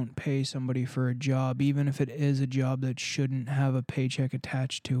you don't pay somebody for a job, even if it is a job that shouldn't have a paycheck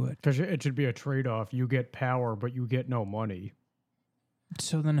attached to it? because it should be a trade-off. You get power, but you get no money.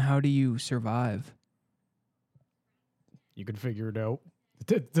 So then how do you survive? You can figure it out.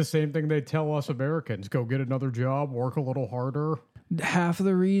 The same thing they tell us Americans. Go get another job, work a little harder. Half of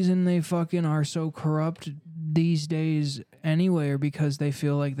the reason they fucking are so corrupt these days anyway are because they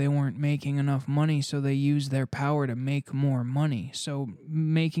feel like they weren't making enough money, so they use their power to make more money. So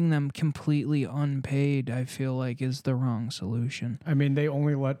making them completely unpaid, I feel like, is the wrong solution. I mean, they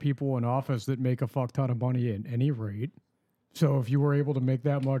only let people in office that make a fuck ton of money at any rate. So if you were able to make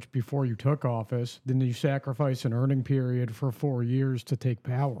that much before you took office, then you sacrifice an earning period for 4 years to take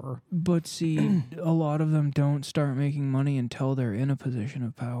power. But see, a lot of them don't start making money until they're in a position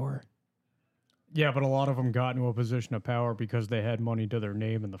of power. Yeah, but a lot of them got into a position of power because they had money to their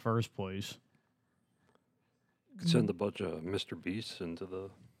name in the first place. Could send a bunch of Mr. Beasts into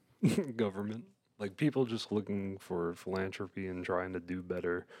the government. Like, people just looking for philanthropy and trying to do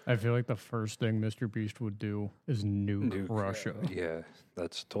better. I feel like the first thing Mr. Beast would do is nuke Russia. Yeah,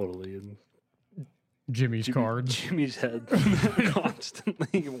 that's totally in Jimmy's cards. Jimmy's head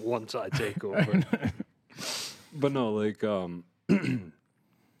constantly once I take over. But no, like, you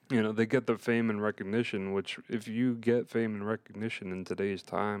know, they get the fame and recognition, which if you get fame and recognition in today's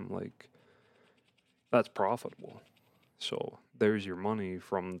time, like, that's profitable. So there's your money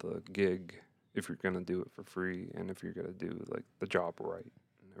from the gig if you're going to do it for free and if you're going to do, like, the job right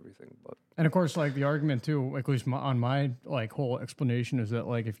and everything. But And of course, like, the argument too, at least on my like whole explanation, is that,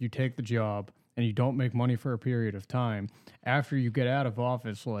 like, if you take the job and you don't make money for a period of time, after you get out of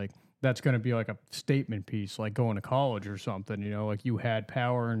office, like, that's going to be like a statement piece, like going to college or something, you know, like you had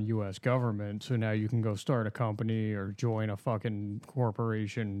power in U.S. government, so now you can go start a company or join a fucking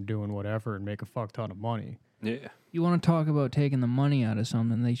corporation doing whatever and make a fuck ton of money. yeah. You want to talk about taking the money out of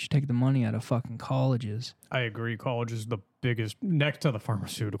something, they should take the money out of fucking colleges. I agree. College is the biggest, next to the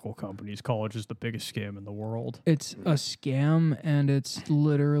pharmaceutical companies, college is the biggest scam in the world. It's a scam, and it's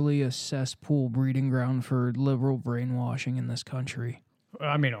literally a cesspool breeding ground for liberal brainwashing in this country.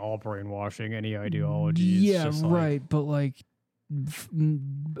 I mean, all brainwashing, any ideology. Yeah, just like, right. But like,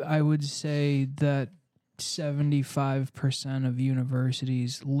 I would say that 75% of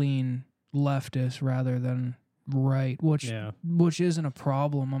universities lean leftist rather than right, which isn't a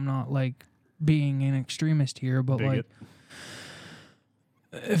problem. I'm not like being an extremist here, but Bigot.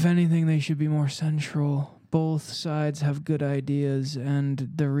 like, if anything, they should be more central. Both sides have good ideas,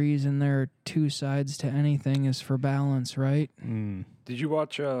 and the reason there are two sides to anything is for balance, right? Did you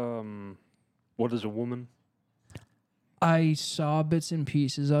watch What is a Woman? I saw bits and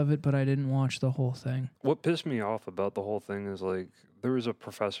pieces of it, but I didn't watch the whole thing. What pissed me off about the whole thing is, like, there was a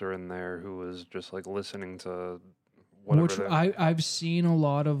professor in there who was just, like, listening to whatever. I've seen a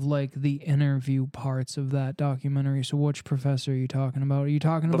lot of like the interview parts of that documentary. So which professor are you talking about? Are you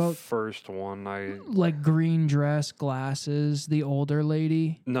talking the about first one, like green dress, glasses, the older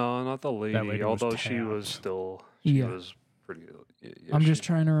lady? No, not the lady. lady was although she tapped. was still, Yeah. was pretty. Yeah, I'm just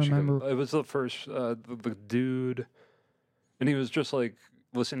trying to remember. It was the first, the dude, and he was just like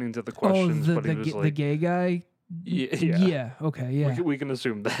listening to the questions, but he was the like, gay guy. yeah. Okay. Yeah. We can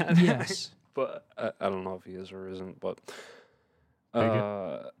assume that. Yes. But I don't know if he is or isn't. But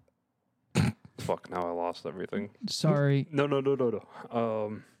fuck, now I lost everything. Sorry. No.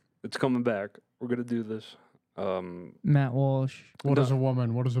 It's coming back. We're gonna do this. Matt Walsh. What is a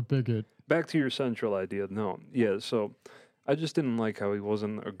woman? What is a bigot? Back to your central idea. No, yeah. So I just didn't like how he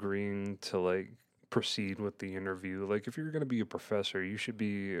wasn't agreeing to like proceed with the interview. Like, if you're gonna be a professor, you should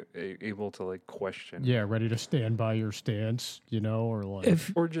be able to like question. Yeah, ready to stand by your stance, you know, or like.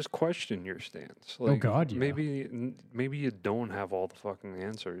 Or just question your stance. Like, God, yeah. Maybe you don't have all the fucking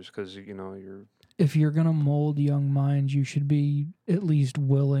answers because you know you're. If you're gonna mold young minds, you should be at least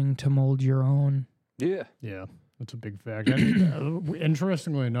willing to mold your own. Yeah. Yeah, that's a big fact. And,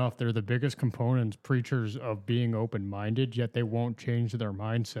 interestingly enough, they're the biggest components, preachers of being open-minded, yet they won't change their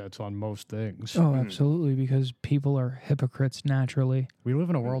mindsets on most things. Oh, absolutely, because people are hypocrites naturally. We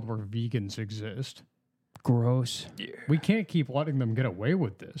live in a world where vegans exist. Gross. Yeah. We can't keep letting them get away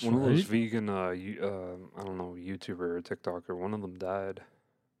with this. One of right? those vegan, I don't know, YouTuber or TikToker, one of them died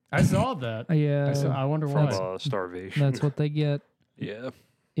I saw that. Yeah, I wonder from why. starvation. that's what they get. Yeah.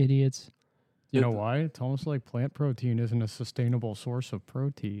 Idiots. You know why? It's almost like plant protein isn't a sustainable source of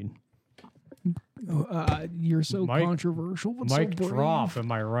protein. You're so Mic- controversial. But Mic so brave. drop, am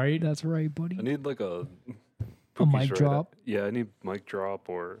I right? That's right, buddy. I need like a mic right drop? Yeah, I need mic drop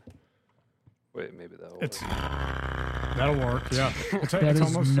or wait, maybe that'll That'll work, yeah. That is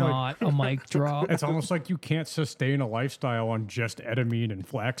almost not a mic drop. It's almost like you can't sustain a lifestyle on just edamame and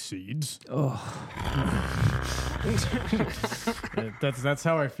flax seeds. That's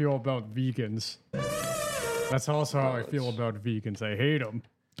how I feel about vegans. That's also how I feel about vegans. I hate them.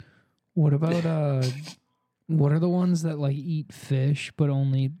 What about what are the ones that like eat fish but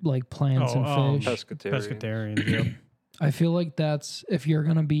only like plants and fish? pescatarian. Yep. I feel like that's if you're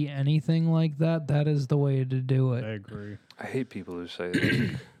gonna be anything like that, that is the way to do I it. agree. I hate people who say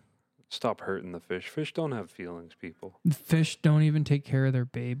like, stop hurting the fish. Fish don't have feelings, people. Fish don't even take care of their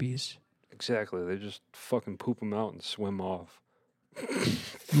babies. Exactly. They just fucking poop them out and swim off.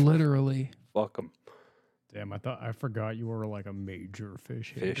 Literally. Fuck them. Damn, I forgot you were like a major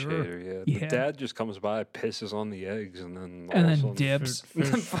fish hater. Fish hater, yeah. Yeah. The dad just comes by, pisses on the eggs, and then all And of a then sudden dips.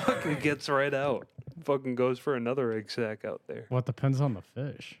 fucking gets right out. Fucking goes for another egg sack out there. Well, it depends on the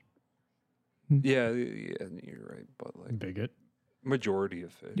fish. Yeah, you're right. But like Bigot. majority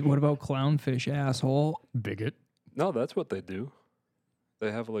of fish. What about clownfish, asshole? Bigot. No, that's what they do. They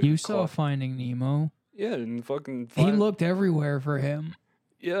have like You a saw Finding Nemo. yeah, and fucking He looked everywhere for him.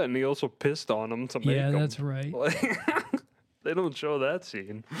 yeah, and he also pissed on him to make Yeah, him. that's right. Like, they don't show that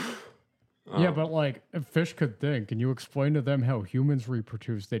scene. Yeah, but like, if fish could think, and you explain to them how humans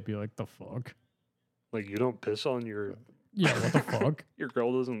reproduce, they'd be like, the fuck? Like, you don't piss on your Yeah, what the fuck? your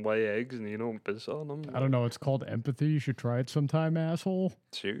girl doesn't lay eggs and you don't piss on them. I don't know. It's called empathy. You should try it sometime, asshole.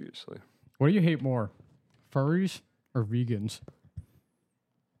 Seriously. What do you hate more, furries or vegans?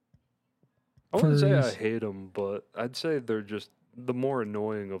 I wouldn't say I Furries. hate them, but I'd say they're just the more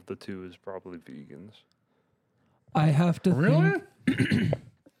annoying of the two is probably vegans. I have to think.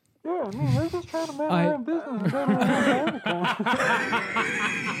 Yeah, I mean, they're just trying to make I- their own business.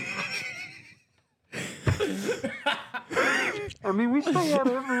 I mean, we stay out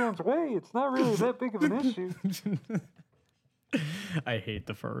of everyone's way. It's not really that big of an issue. I hate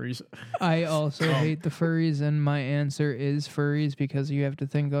the furries. I also hate the furries, and my answer is furries because you have to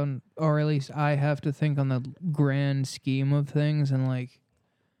think on, or at least I have to think on the grand scheme of things, and like,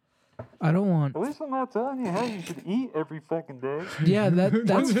 I don't want. At least I'm not telling you how you should eat every fucking day. Yeah,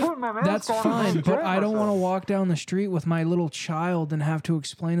 that's Put my mask that's on and fine, enjoy but I don't want to myself. walk down the street with my little child and have to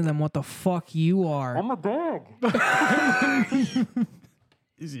explain to them what the fuck you are. I'm a dog. Can't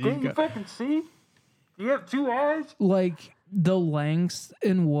you fucking see? You have two eyes? Like the lengths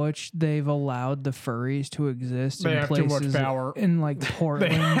in which they've allowed the furries to exist They in have too places much power. in like They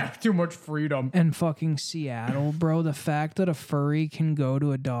Portland have too much freedom. and fucking Seattle, bro. The fact that a furry can go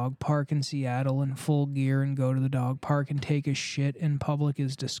to a dog park in Seattle in full gear and go to the dog park and take a shit in public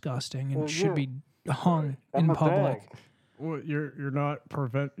is disgusting and should be hung in public. Well, you're not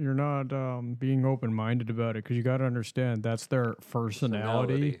being open minded about it because you got to understand that's their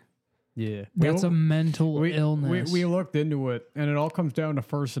personality. Yeah, That's a mental illness. We looked into it, and it all comes down to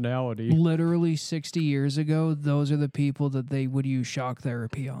personality. Literally 60 years ago, those are the people that they would use shock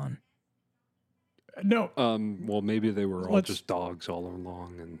therapy on. No, Well, maybe they were all Let's- just dogs all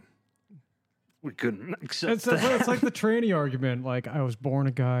along, and we couldn't accept that. it's like the tranny argument. Like, I was born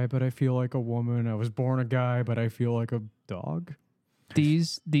a guy, but I feel like a woman. I was born a guy, but I feel like a dog.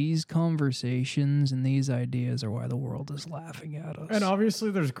 These conversations and these ideas are why the world is laughing at us. And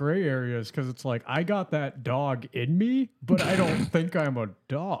obviously, there's gray areas because it's like I got that dog in me, but I don't think I'm a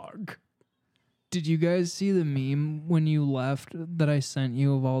dog. Did you guys see the meme when you left that I sent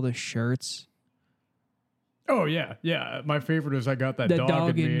you of all the shirts? Oh yeah, yeah. My favorite is I got that The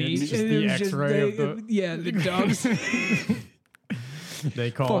dog in me. It's just It the was just X-ray of the. yeah, the dogs.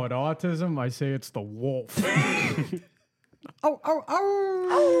 They call it autism. I say it's the wolf.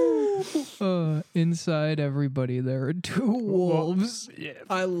 Inside everybody, there are two wolves. Yeah,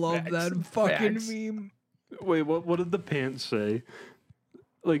 I love that fucking meme. Wait, what did the pants say?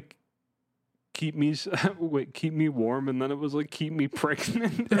 Like, keep me keep me warm, and then it was like keep me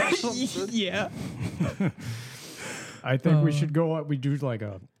pregnant or something. Yeah. I think we should go. We do like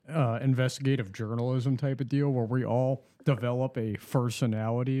a investigative journalism type of deal where we all develop a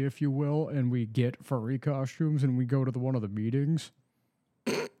personality, if you will, and we get furry costumes and we go to one of the meetings.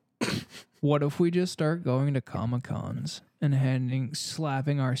 What if we just start going to Comic-Cons and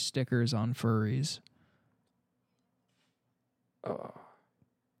slapping our stickers on furries?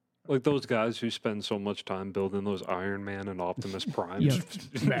 Like those guys who spend so much time building those Iron Man and Optimus Primes.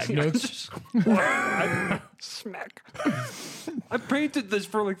 Yep. Magnets. Smack. I painted this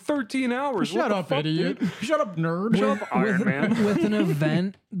for like 13 hours. Shut What the up, fuck, idiot. dude? Shut up, nerd. Shut up, Iron Man. With an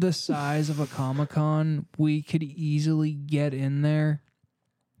event the size of a Comic-Con, we could easily get in there,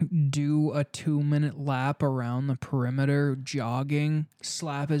 do a 2-minute lap around the perimeter, jogging,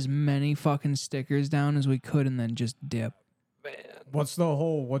 slap as many fucking stickers down as we could, and then just dip. What's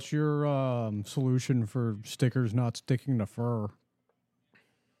your solution for stickers not sticking to fur?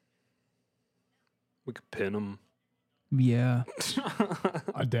 We could pin them. Yeah.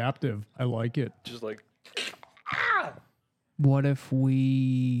 Adaptive. I like it. Just like, What if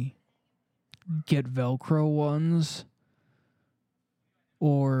we get Velcro ones?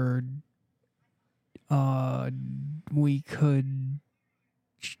 Or we could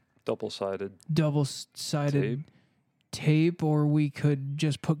double-sided double-sided tape, or we could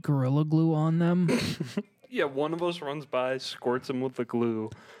just put Gorilla Glue on them. Yeah, one of us runs by, squirts him with the glue.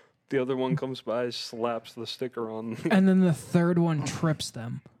 The other one comes by, slaps the sticker on. And then the third one trips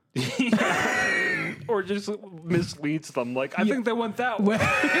them. Or just misleads them. Like, I think they went that way.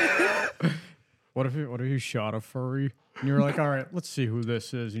 What if you shot a furry and you're like, all right, let's see who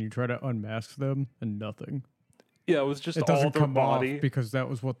this is, and you try to unmask them and nothing. Yeah, it was just It all doesn't their come body. off because that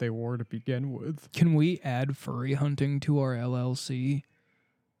was what they wore to begin with. Can we add furry hunting to our LLC?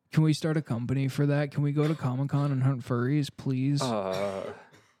 Can we start a company for that? Can we go to Comic-Con and hunt furries, please?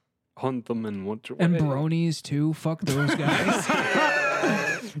 Hunt them in which way? And bronies, too. Fuck those guys.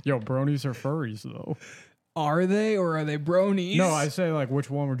 Yo, bronies are furries though. Are they, or are they bronies? No, I say like, which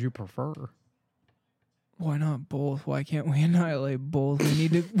one would you prefer? Why not both? Why can't we annihilate both?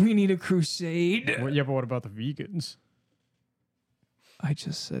 We need a crusade. Yeah, but what about the vegans? I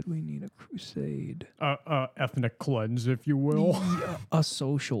just said we need a crusade. Ethnic cleanse, if you will. Yeah, a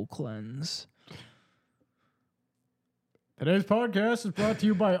social cleanse. Today's podcast is brought to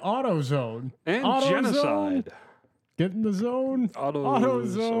you by AutoZone. And AutoZone. genocide. Get in the zone.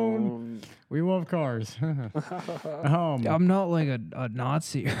 AutoZone. We love cars. I'm not like a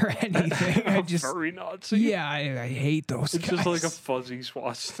Nazi or anything. I just Furry Nazi. yeah, I hate those It's guys. just like a fuzzy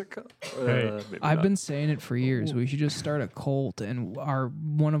swastika. Hey, Maybe I've not. been saying it for years. We should just start a cult, and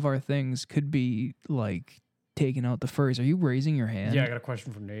one of our things could be like taking out the furries. Are you raising your hand? Yeah, I got a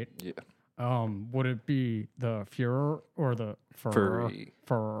question from Nate. Yeah. Would it be the Fuhrer or the Furry.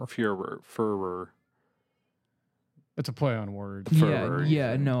 Furrer? Furrer. It's a play on words. Furry.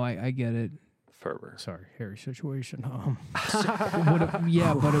 Yeah. No, I get it. Furrer. Sorry, hairy situation. Would it,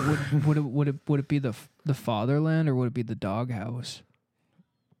 yeah, but would it be the fatherland, or would it be the doghouse?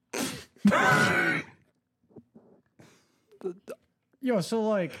 Yo, so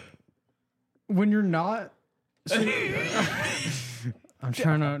like when you're not I'm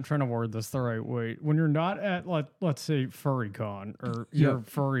trying to word this the right way. When you're not at let's say FurryCon or your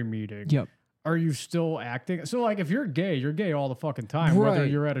furry meeting, Yep. are you still acting? So like if you're gay all the fucking time. Whether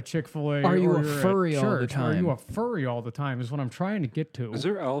Right. you're at a Chick-fil-A Are you or a you're furry at all the church, Are time? you a furry all the time is what I'm trying to get to. Is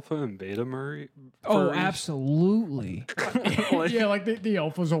there alpha and beta Murray? Oh, furries? absolutely. Yeah, like the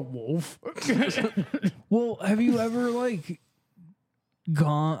alpha's a wolf. Well, have you ever like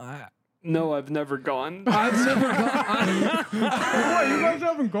gone? No, I've never gone. I've never gone. What, you guys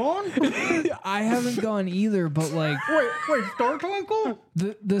haven't gone? I haven't gone either, but like Wait, Star Twinkle?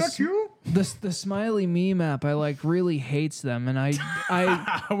 That's you? the smiley meme app, I like really hates them, and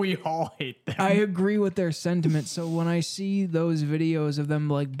I We all hate them. I agree with their sentiment. So when I see those videos of them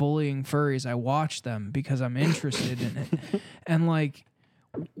like bullying furries, I watch them because I'm interested in it. And like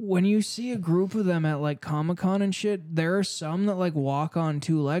when you see a group of them at like Comic-Con and shit, there are some that like walk on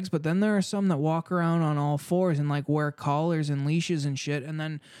two legs, but then there are some that walk around on all fours and like wear collars and leashes and shit. And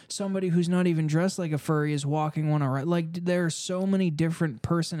then somebody who's not even dressed like a furry is walking one around. Like there are so many different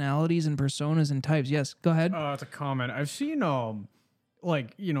personalities and personas and types. Yes, go ahead. It's a comment. I've seen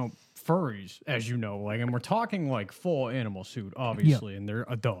like, you know, furries, as you know, like, and we're talking like full animal suit, obviously, and they're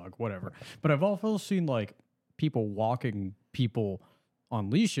a dog, whatever. But I've also seen like people walking people on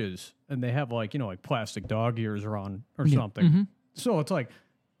leashes, and they have like, you know, like plastic dog ears on or something. Mm-hmm. So it's like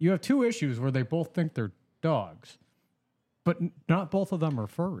you have two issues where they both think they're dogs, but not both of them are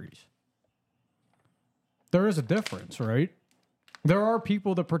furries. There is a difference, right? There are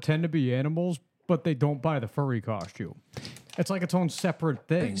people that pretend to be animals, but they don't buy the furry costume. It's like its own separate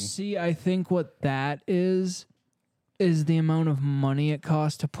thing. See, I think what that is the amount of money it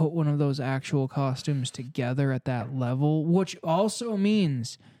costs to put one of those actual costumes together at that level, which also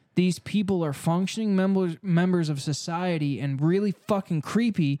means these people are functioning members of society and really fucking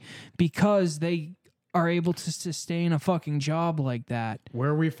creepy because they are able to sustain a fucking job like that.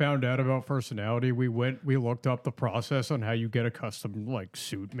 Where we found out about personality, we looked up the process on how you get a custom like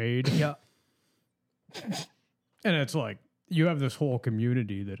suit made. Yeah. And it's like you have this whole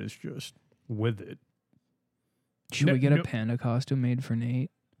community that is just with it. Should we get a panda costume made for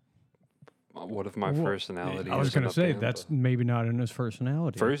Nate? What if my personality? I was isn't going a to say panda? that's maybe not in his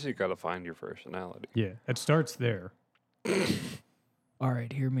personality. First, you got to find your personality. Yeah, it starts there. All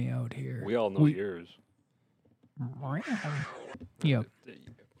right, hear me out here. We all know yours. Yep.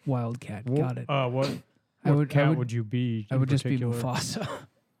 Wildcat. Got it. What cat would you be? I would just be particular? Mufasa.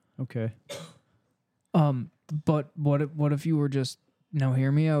 Okay. But what if you were just, now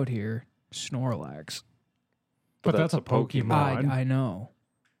hear me out here, Snorlax? But that's a Pokemon. I know.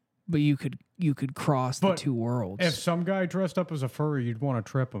 But you could cross the But two worlds. If some guy dressed up as a furry, you'd want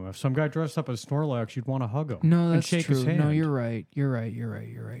to trip him. If some guy dressed up as Snorlax, you'd want to hug him. No, and that's shake true. His hand. No, you're right. You're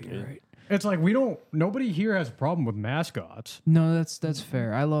right. It's like nobody here has a problem with mascots. No, that's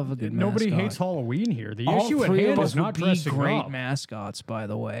fair. I love a good Nobody mascot. hates Halloween here. The All issue at three hand of us is not would be dressing great up. mascots, by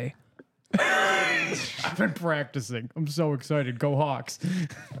the way. I've been practicing. I'm so excited. Go Hawks.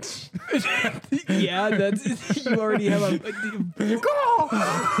 Yeah, that's you already have a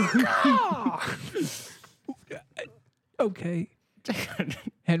okay.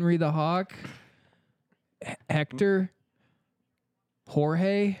 Henry the Hawk, Hector,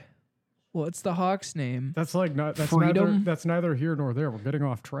 Jorge. What's the Hawk's name? That's like not. That's Freedom? That's neither here nor there. We're getting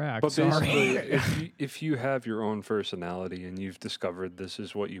off track. But Sorry. basically, if you have your own personality and you've discovered this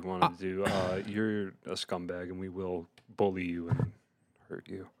is what you want to do, you're a scumbag, and we will bully you and hurt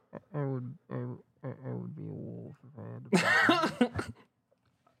you. I would be a wolf if I had to.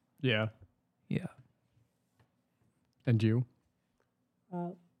 Yeah. Yeah. And you?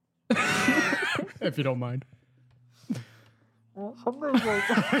 If you don't mind.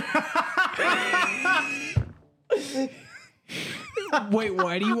 Wait,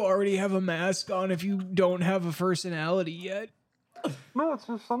 why do you already have a mask on if you don't have a personality yet? No, it's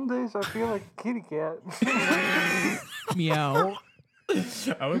just some days I feel like a kitty cat. Meow.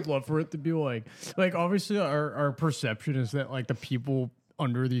 I would love for it to be like obviously our perception is that like the people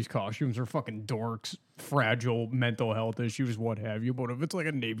under these costumes are fucking dorks, fragile mental health issues, what have you. But if it's like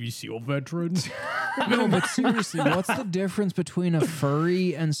a Navy SEAL veteran, No, but seriously, what's the difference between a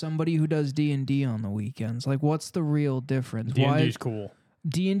furry and somebody who does D&D on the weekends? Like, what's the real difference? D&D's cool.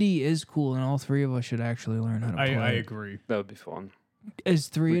 D&D is cool, and all three of us should actually learn how to play. I agree. That would be fun. Is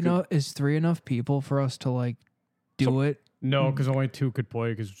three enough people for us to like do it? No, because only two could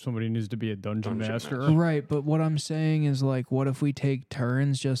play because somebody needs to be a dungeon master. Right, but what I'm saying is like, what if we take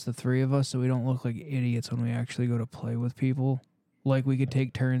turns, just the three of us, so we don't look like idiots when we actually go to play with people? Like, we could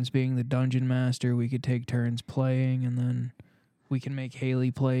take turns being the dungeon master, we could take turns playing, and then we can make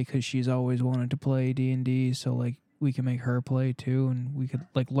Haley play because she's always wanted to play D&D, so like we can make her play too, and we could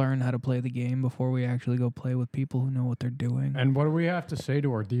like learn how to play the game before we actually go play with people who know what they're doing. And what do we have to say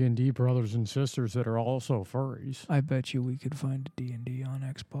to our D&D brothers and sisters that are also furries? I bet you we could find a D&D on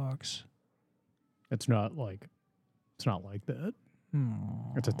Xbox. It's not like that.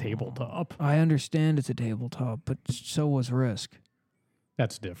 It's a tabletop. I understand it's a tabletop, but so was Risk.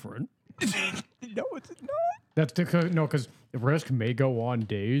 That's different. No, it's not. That's because Risk may go on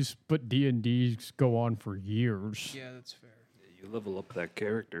days, but D&Ds go on for years. Yeah, that's fair. You level up that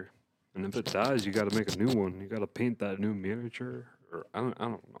character, and if it dies, you got to make a new one. You got to paint that new miniature, or I don't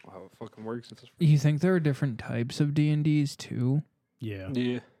know how it fucking works. You think there are different types of D&Ds too? Yeah.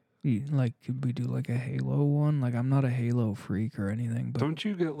 Yeah. Like, could we do like a Halo one? Like, I'm not a Halo freak or anything, but Don't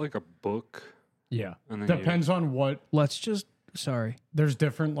you get like a book? Yeah. And then Depends on what. let's just Sorry. There's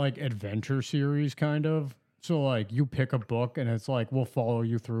different like adventure series kind of. So like you pick a book and it's like we'll follow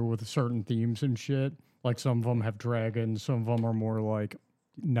you through with certain themes and shit. Like some of them have dragons, some of them are more like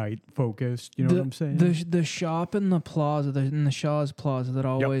night focused. You know what I'm saying? The shop in the plaza, in the Shaw's Plaza that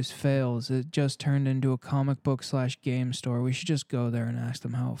always fails, it just turned into a comic book / game store. We should just go there and ask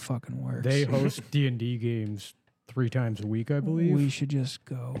them how it fucking works. They host D&D games 3 times a week, I believe. We should just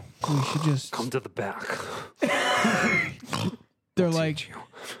go. We should just Come to the back. They're like,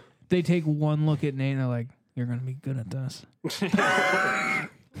 they take one look at Nate and they're like, "You're gonna be good at this."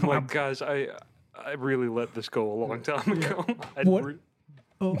 Like, guys, I really let this go a long time ago. What?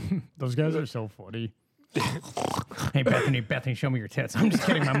 Oh, Those guys are so funny. Hey, Bethany, show me your tits. I'm just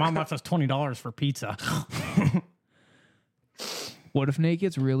kidding. My mom left us $20 for pizza. what if Nate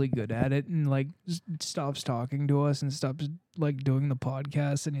gets really good at it and like stops talking to us and stops like doing the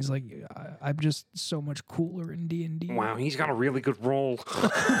podcast and he's like, I'm just so much cooler in D&D. Wow, he's got a really good role.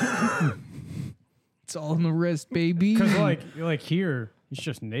 It's all in the wrist, baby. Because like here, he's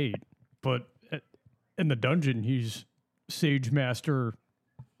just Nate, but in the dungeon, he's Sage Master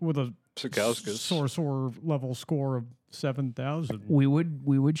with a Sakauskas. sorcerer level score of 7,000. We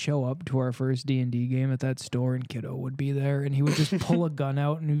would show up to our first D&D game at that store and Kiddo would be there and he would just pull a gun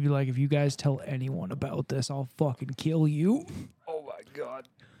out and he'd be like, if you guys tell anyone about this, I'll fucking kill you. Oh my god.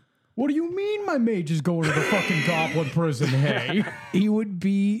 What do you mean my mage is going to the fucking goblin prison, hey? He would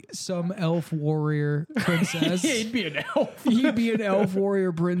be some elf warrior princess. He'd be an elf. He'd be an elf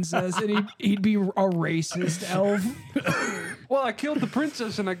warrior princess and he'd be a racist elf. Well, I killed the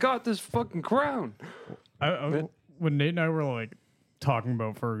princess and I got this fucking crown. When Nate and I were like talking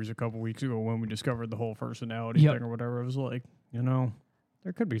about furries a couple weeks ago when we discovered the whole personality thing or whatever, it was like, you know,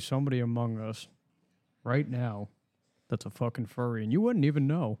 there could be somebody among us right now that's a fucking furry and you wouldn't even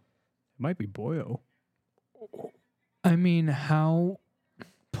know. It might be Boyo. I mean,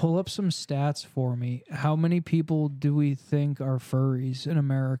 pull up some stats for me. How many people do we think are furries in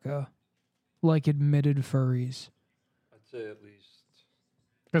America? Like admitted furries. I'd say at least.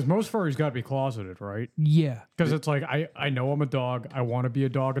 Because most furries got to be closeted, right? Yeah. Because it's like, I know I'm a dog. I want to be a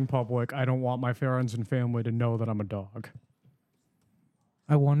dog in public. I don't want my friends and family to know that I'm a dog.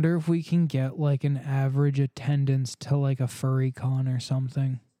 I wonder if we can get like an average attendance to like a furry con or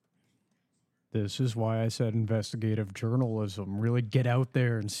something. This is why I said investigative journalism. Really get out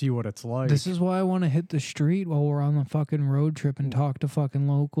there and see what it's like. This is why I want to hit the street while we're on the fucking road trip and talk to fucking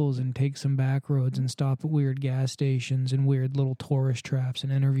locals and take some back roads and stop at weird gas stations and weird little tourist traps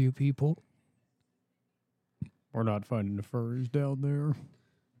and interview people. We're not finding the furries down there.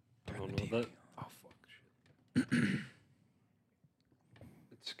 I don't know that. Oh, fuck. Shit.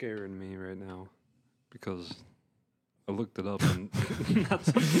 It's scaring me right now because I looked it up and that's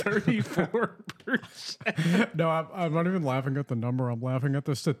a 34%. No, I'm not even laughing at the number. I'm laughing at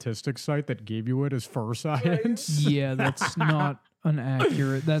the statistics site that gave you it as fur science. Yeah, that's not an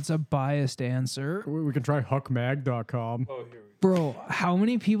accurate. That's a biased answer. We can try huckmag.com. Oh, here we go. Bro, how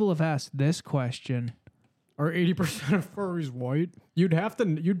many people have asked this question? Are 80% of furries white? You'd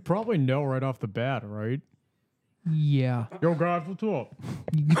probably know right off the bat, right? Yeah. Yo, guys, what's up?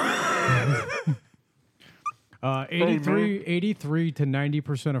 83 to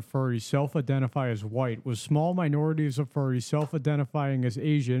 90% of furries self-identify as white, with small minorities of furries self-identifying as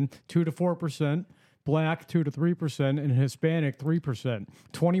Asian, 2 to 4%, Black, 2 to 3%, and Hispanic, 3%.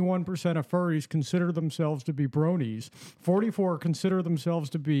 21% of furries consider themselves to be bronies. 44% consider themselves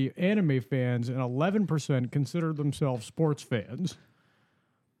to be anime fans, and 11% consider themselves sports fans.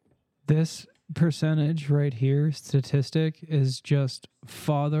 This percentage right here, statistic, is just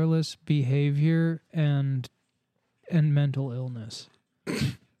fatherless behavior and mental illness.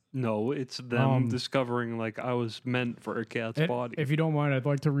 No, it's them discovering like I was meant for a cat's body. If you don't mind, I'd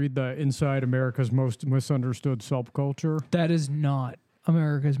like to read the Inside America's Most Misunderstood Subculture. That is not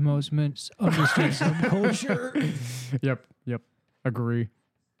America's most misunderstood subculture. Yep. Agree.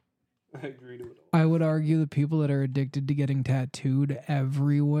 I agree to it all. I would argue the people that are addicted to getting tattooed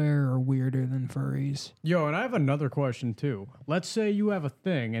everywhere are weirder than furries. Yo, and I have another question too. Let's say you have a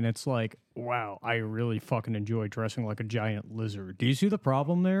thing and it's like, wow, I really fucking enjoy dressing like a giant lizard. Do you see the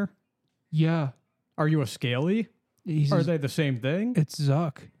problem there? Yeah. Are you a scaly? Are they the same thing? It's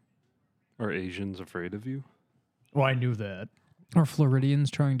Zuck. Are Asians afraid of you? Well, I knew that. Are Floridians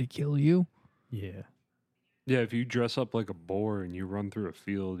trying to kill you? Yeah. Yeah, if you dress up like a boar and you run through a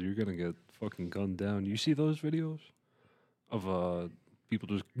field, you're gonna get fucking gunned down. You see those videos of people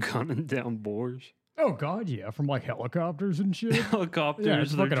just gunning down boars? Oh God, yeah, from like helicopters and shit. Helicopters, Yeah,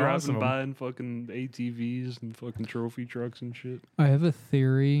 it's they're fucking driving awesome. by in fucking ATVs and fucking trophy trucks and shit. I have a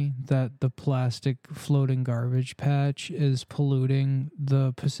theory that the plastic floating garbage patch is polluting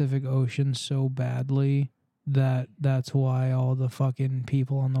the Pacific Ocean so badly that that's why all the fucking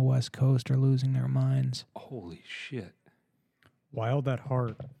people on the West Coast are losing their minds. Holy shit. Wild at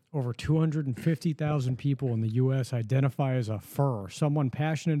heart. Over 250,000 people in the U.S. identify as a fur, someone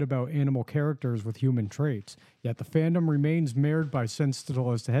passionate about animal characters with human traits. Yet the fandom remains marred by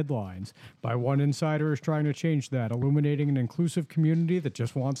sensationalist headlines. By one insider is trying to change that, illuminating an inclusive community that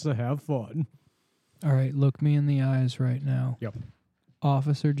just wants to have fun. All right, look me in the eyes right now. Yep.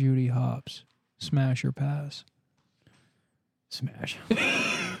 Officer Judy Hopps, smash or pass? Smash.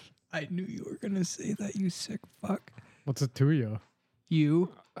 I knew you were going to say that, you sick fuck. What's it to you? You?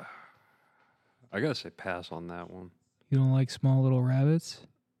 I gotta say pass on that one. You don't like small little rabbits?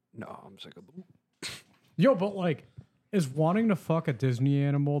 No, I'm sick of them. Yo, but like, is wanting to fuck a Disney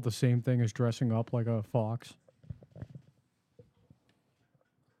animal the same thing as dressing up like a fox?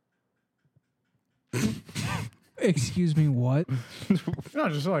 Excuse me, what? No,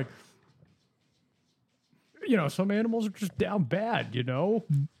 just like, you know, some animals are just down bad, you know?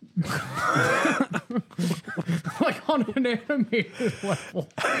 Like on an animated level.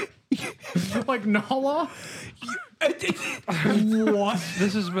 Like Nala? What?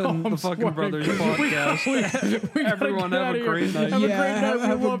 This has been the Fucking Brothers podcast. We gotta Everyone get have outta a here. great night. Have a great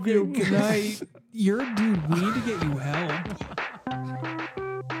night. We love you. Good night. You're, dude, we need to get you help.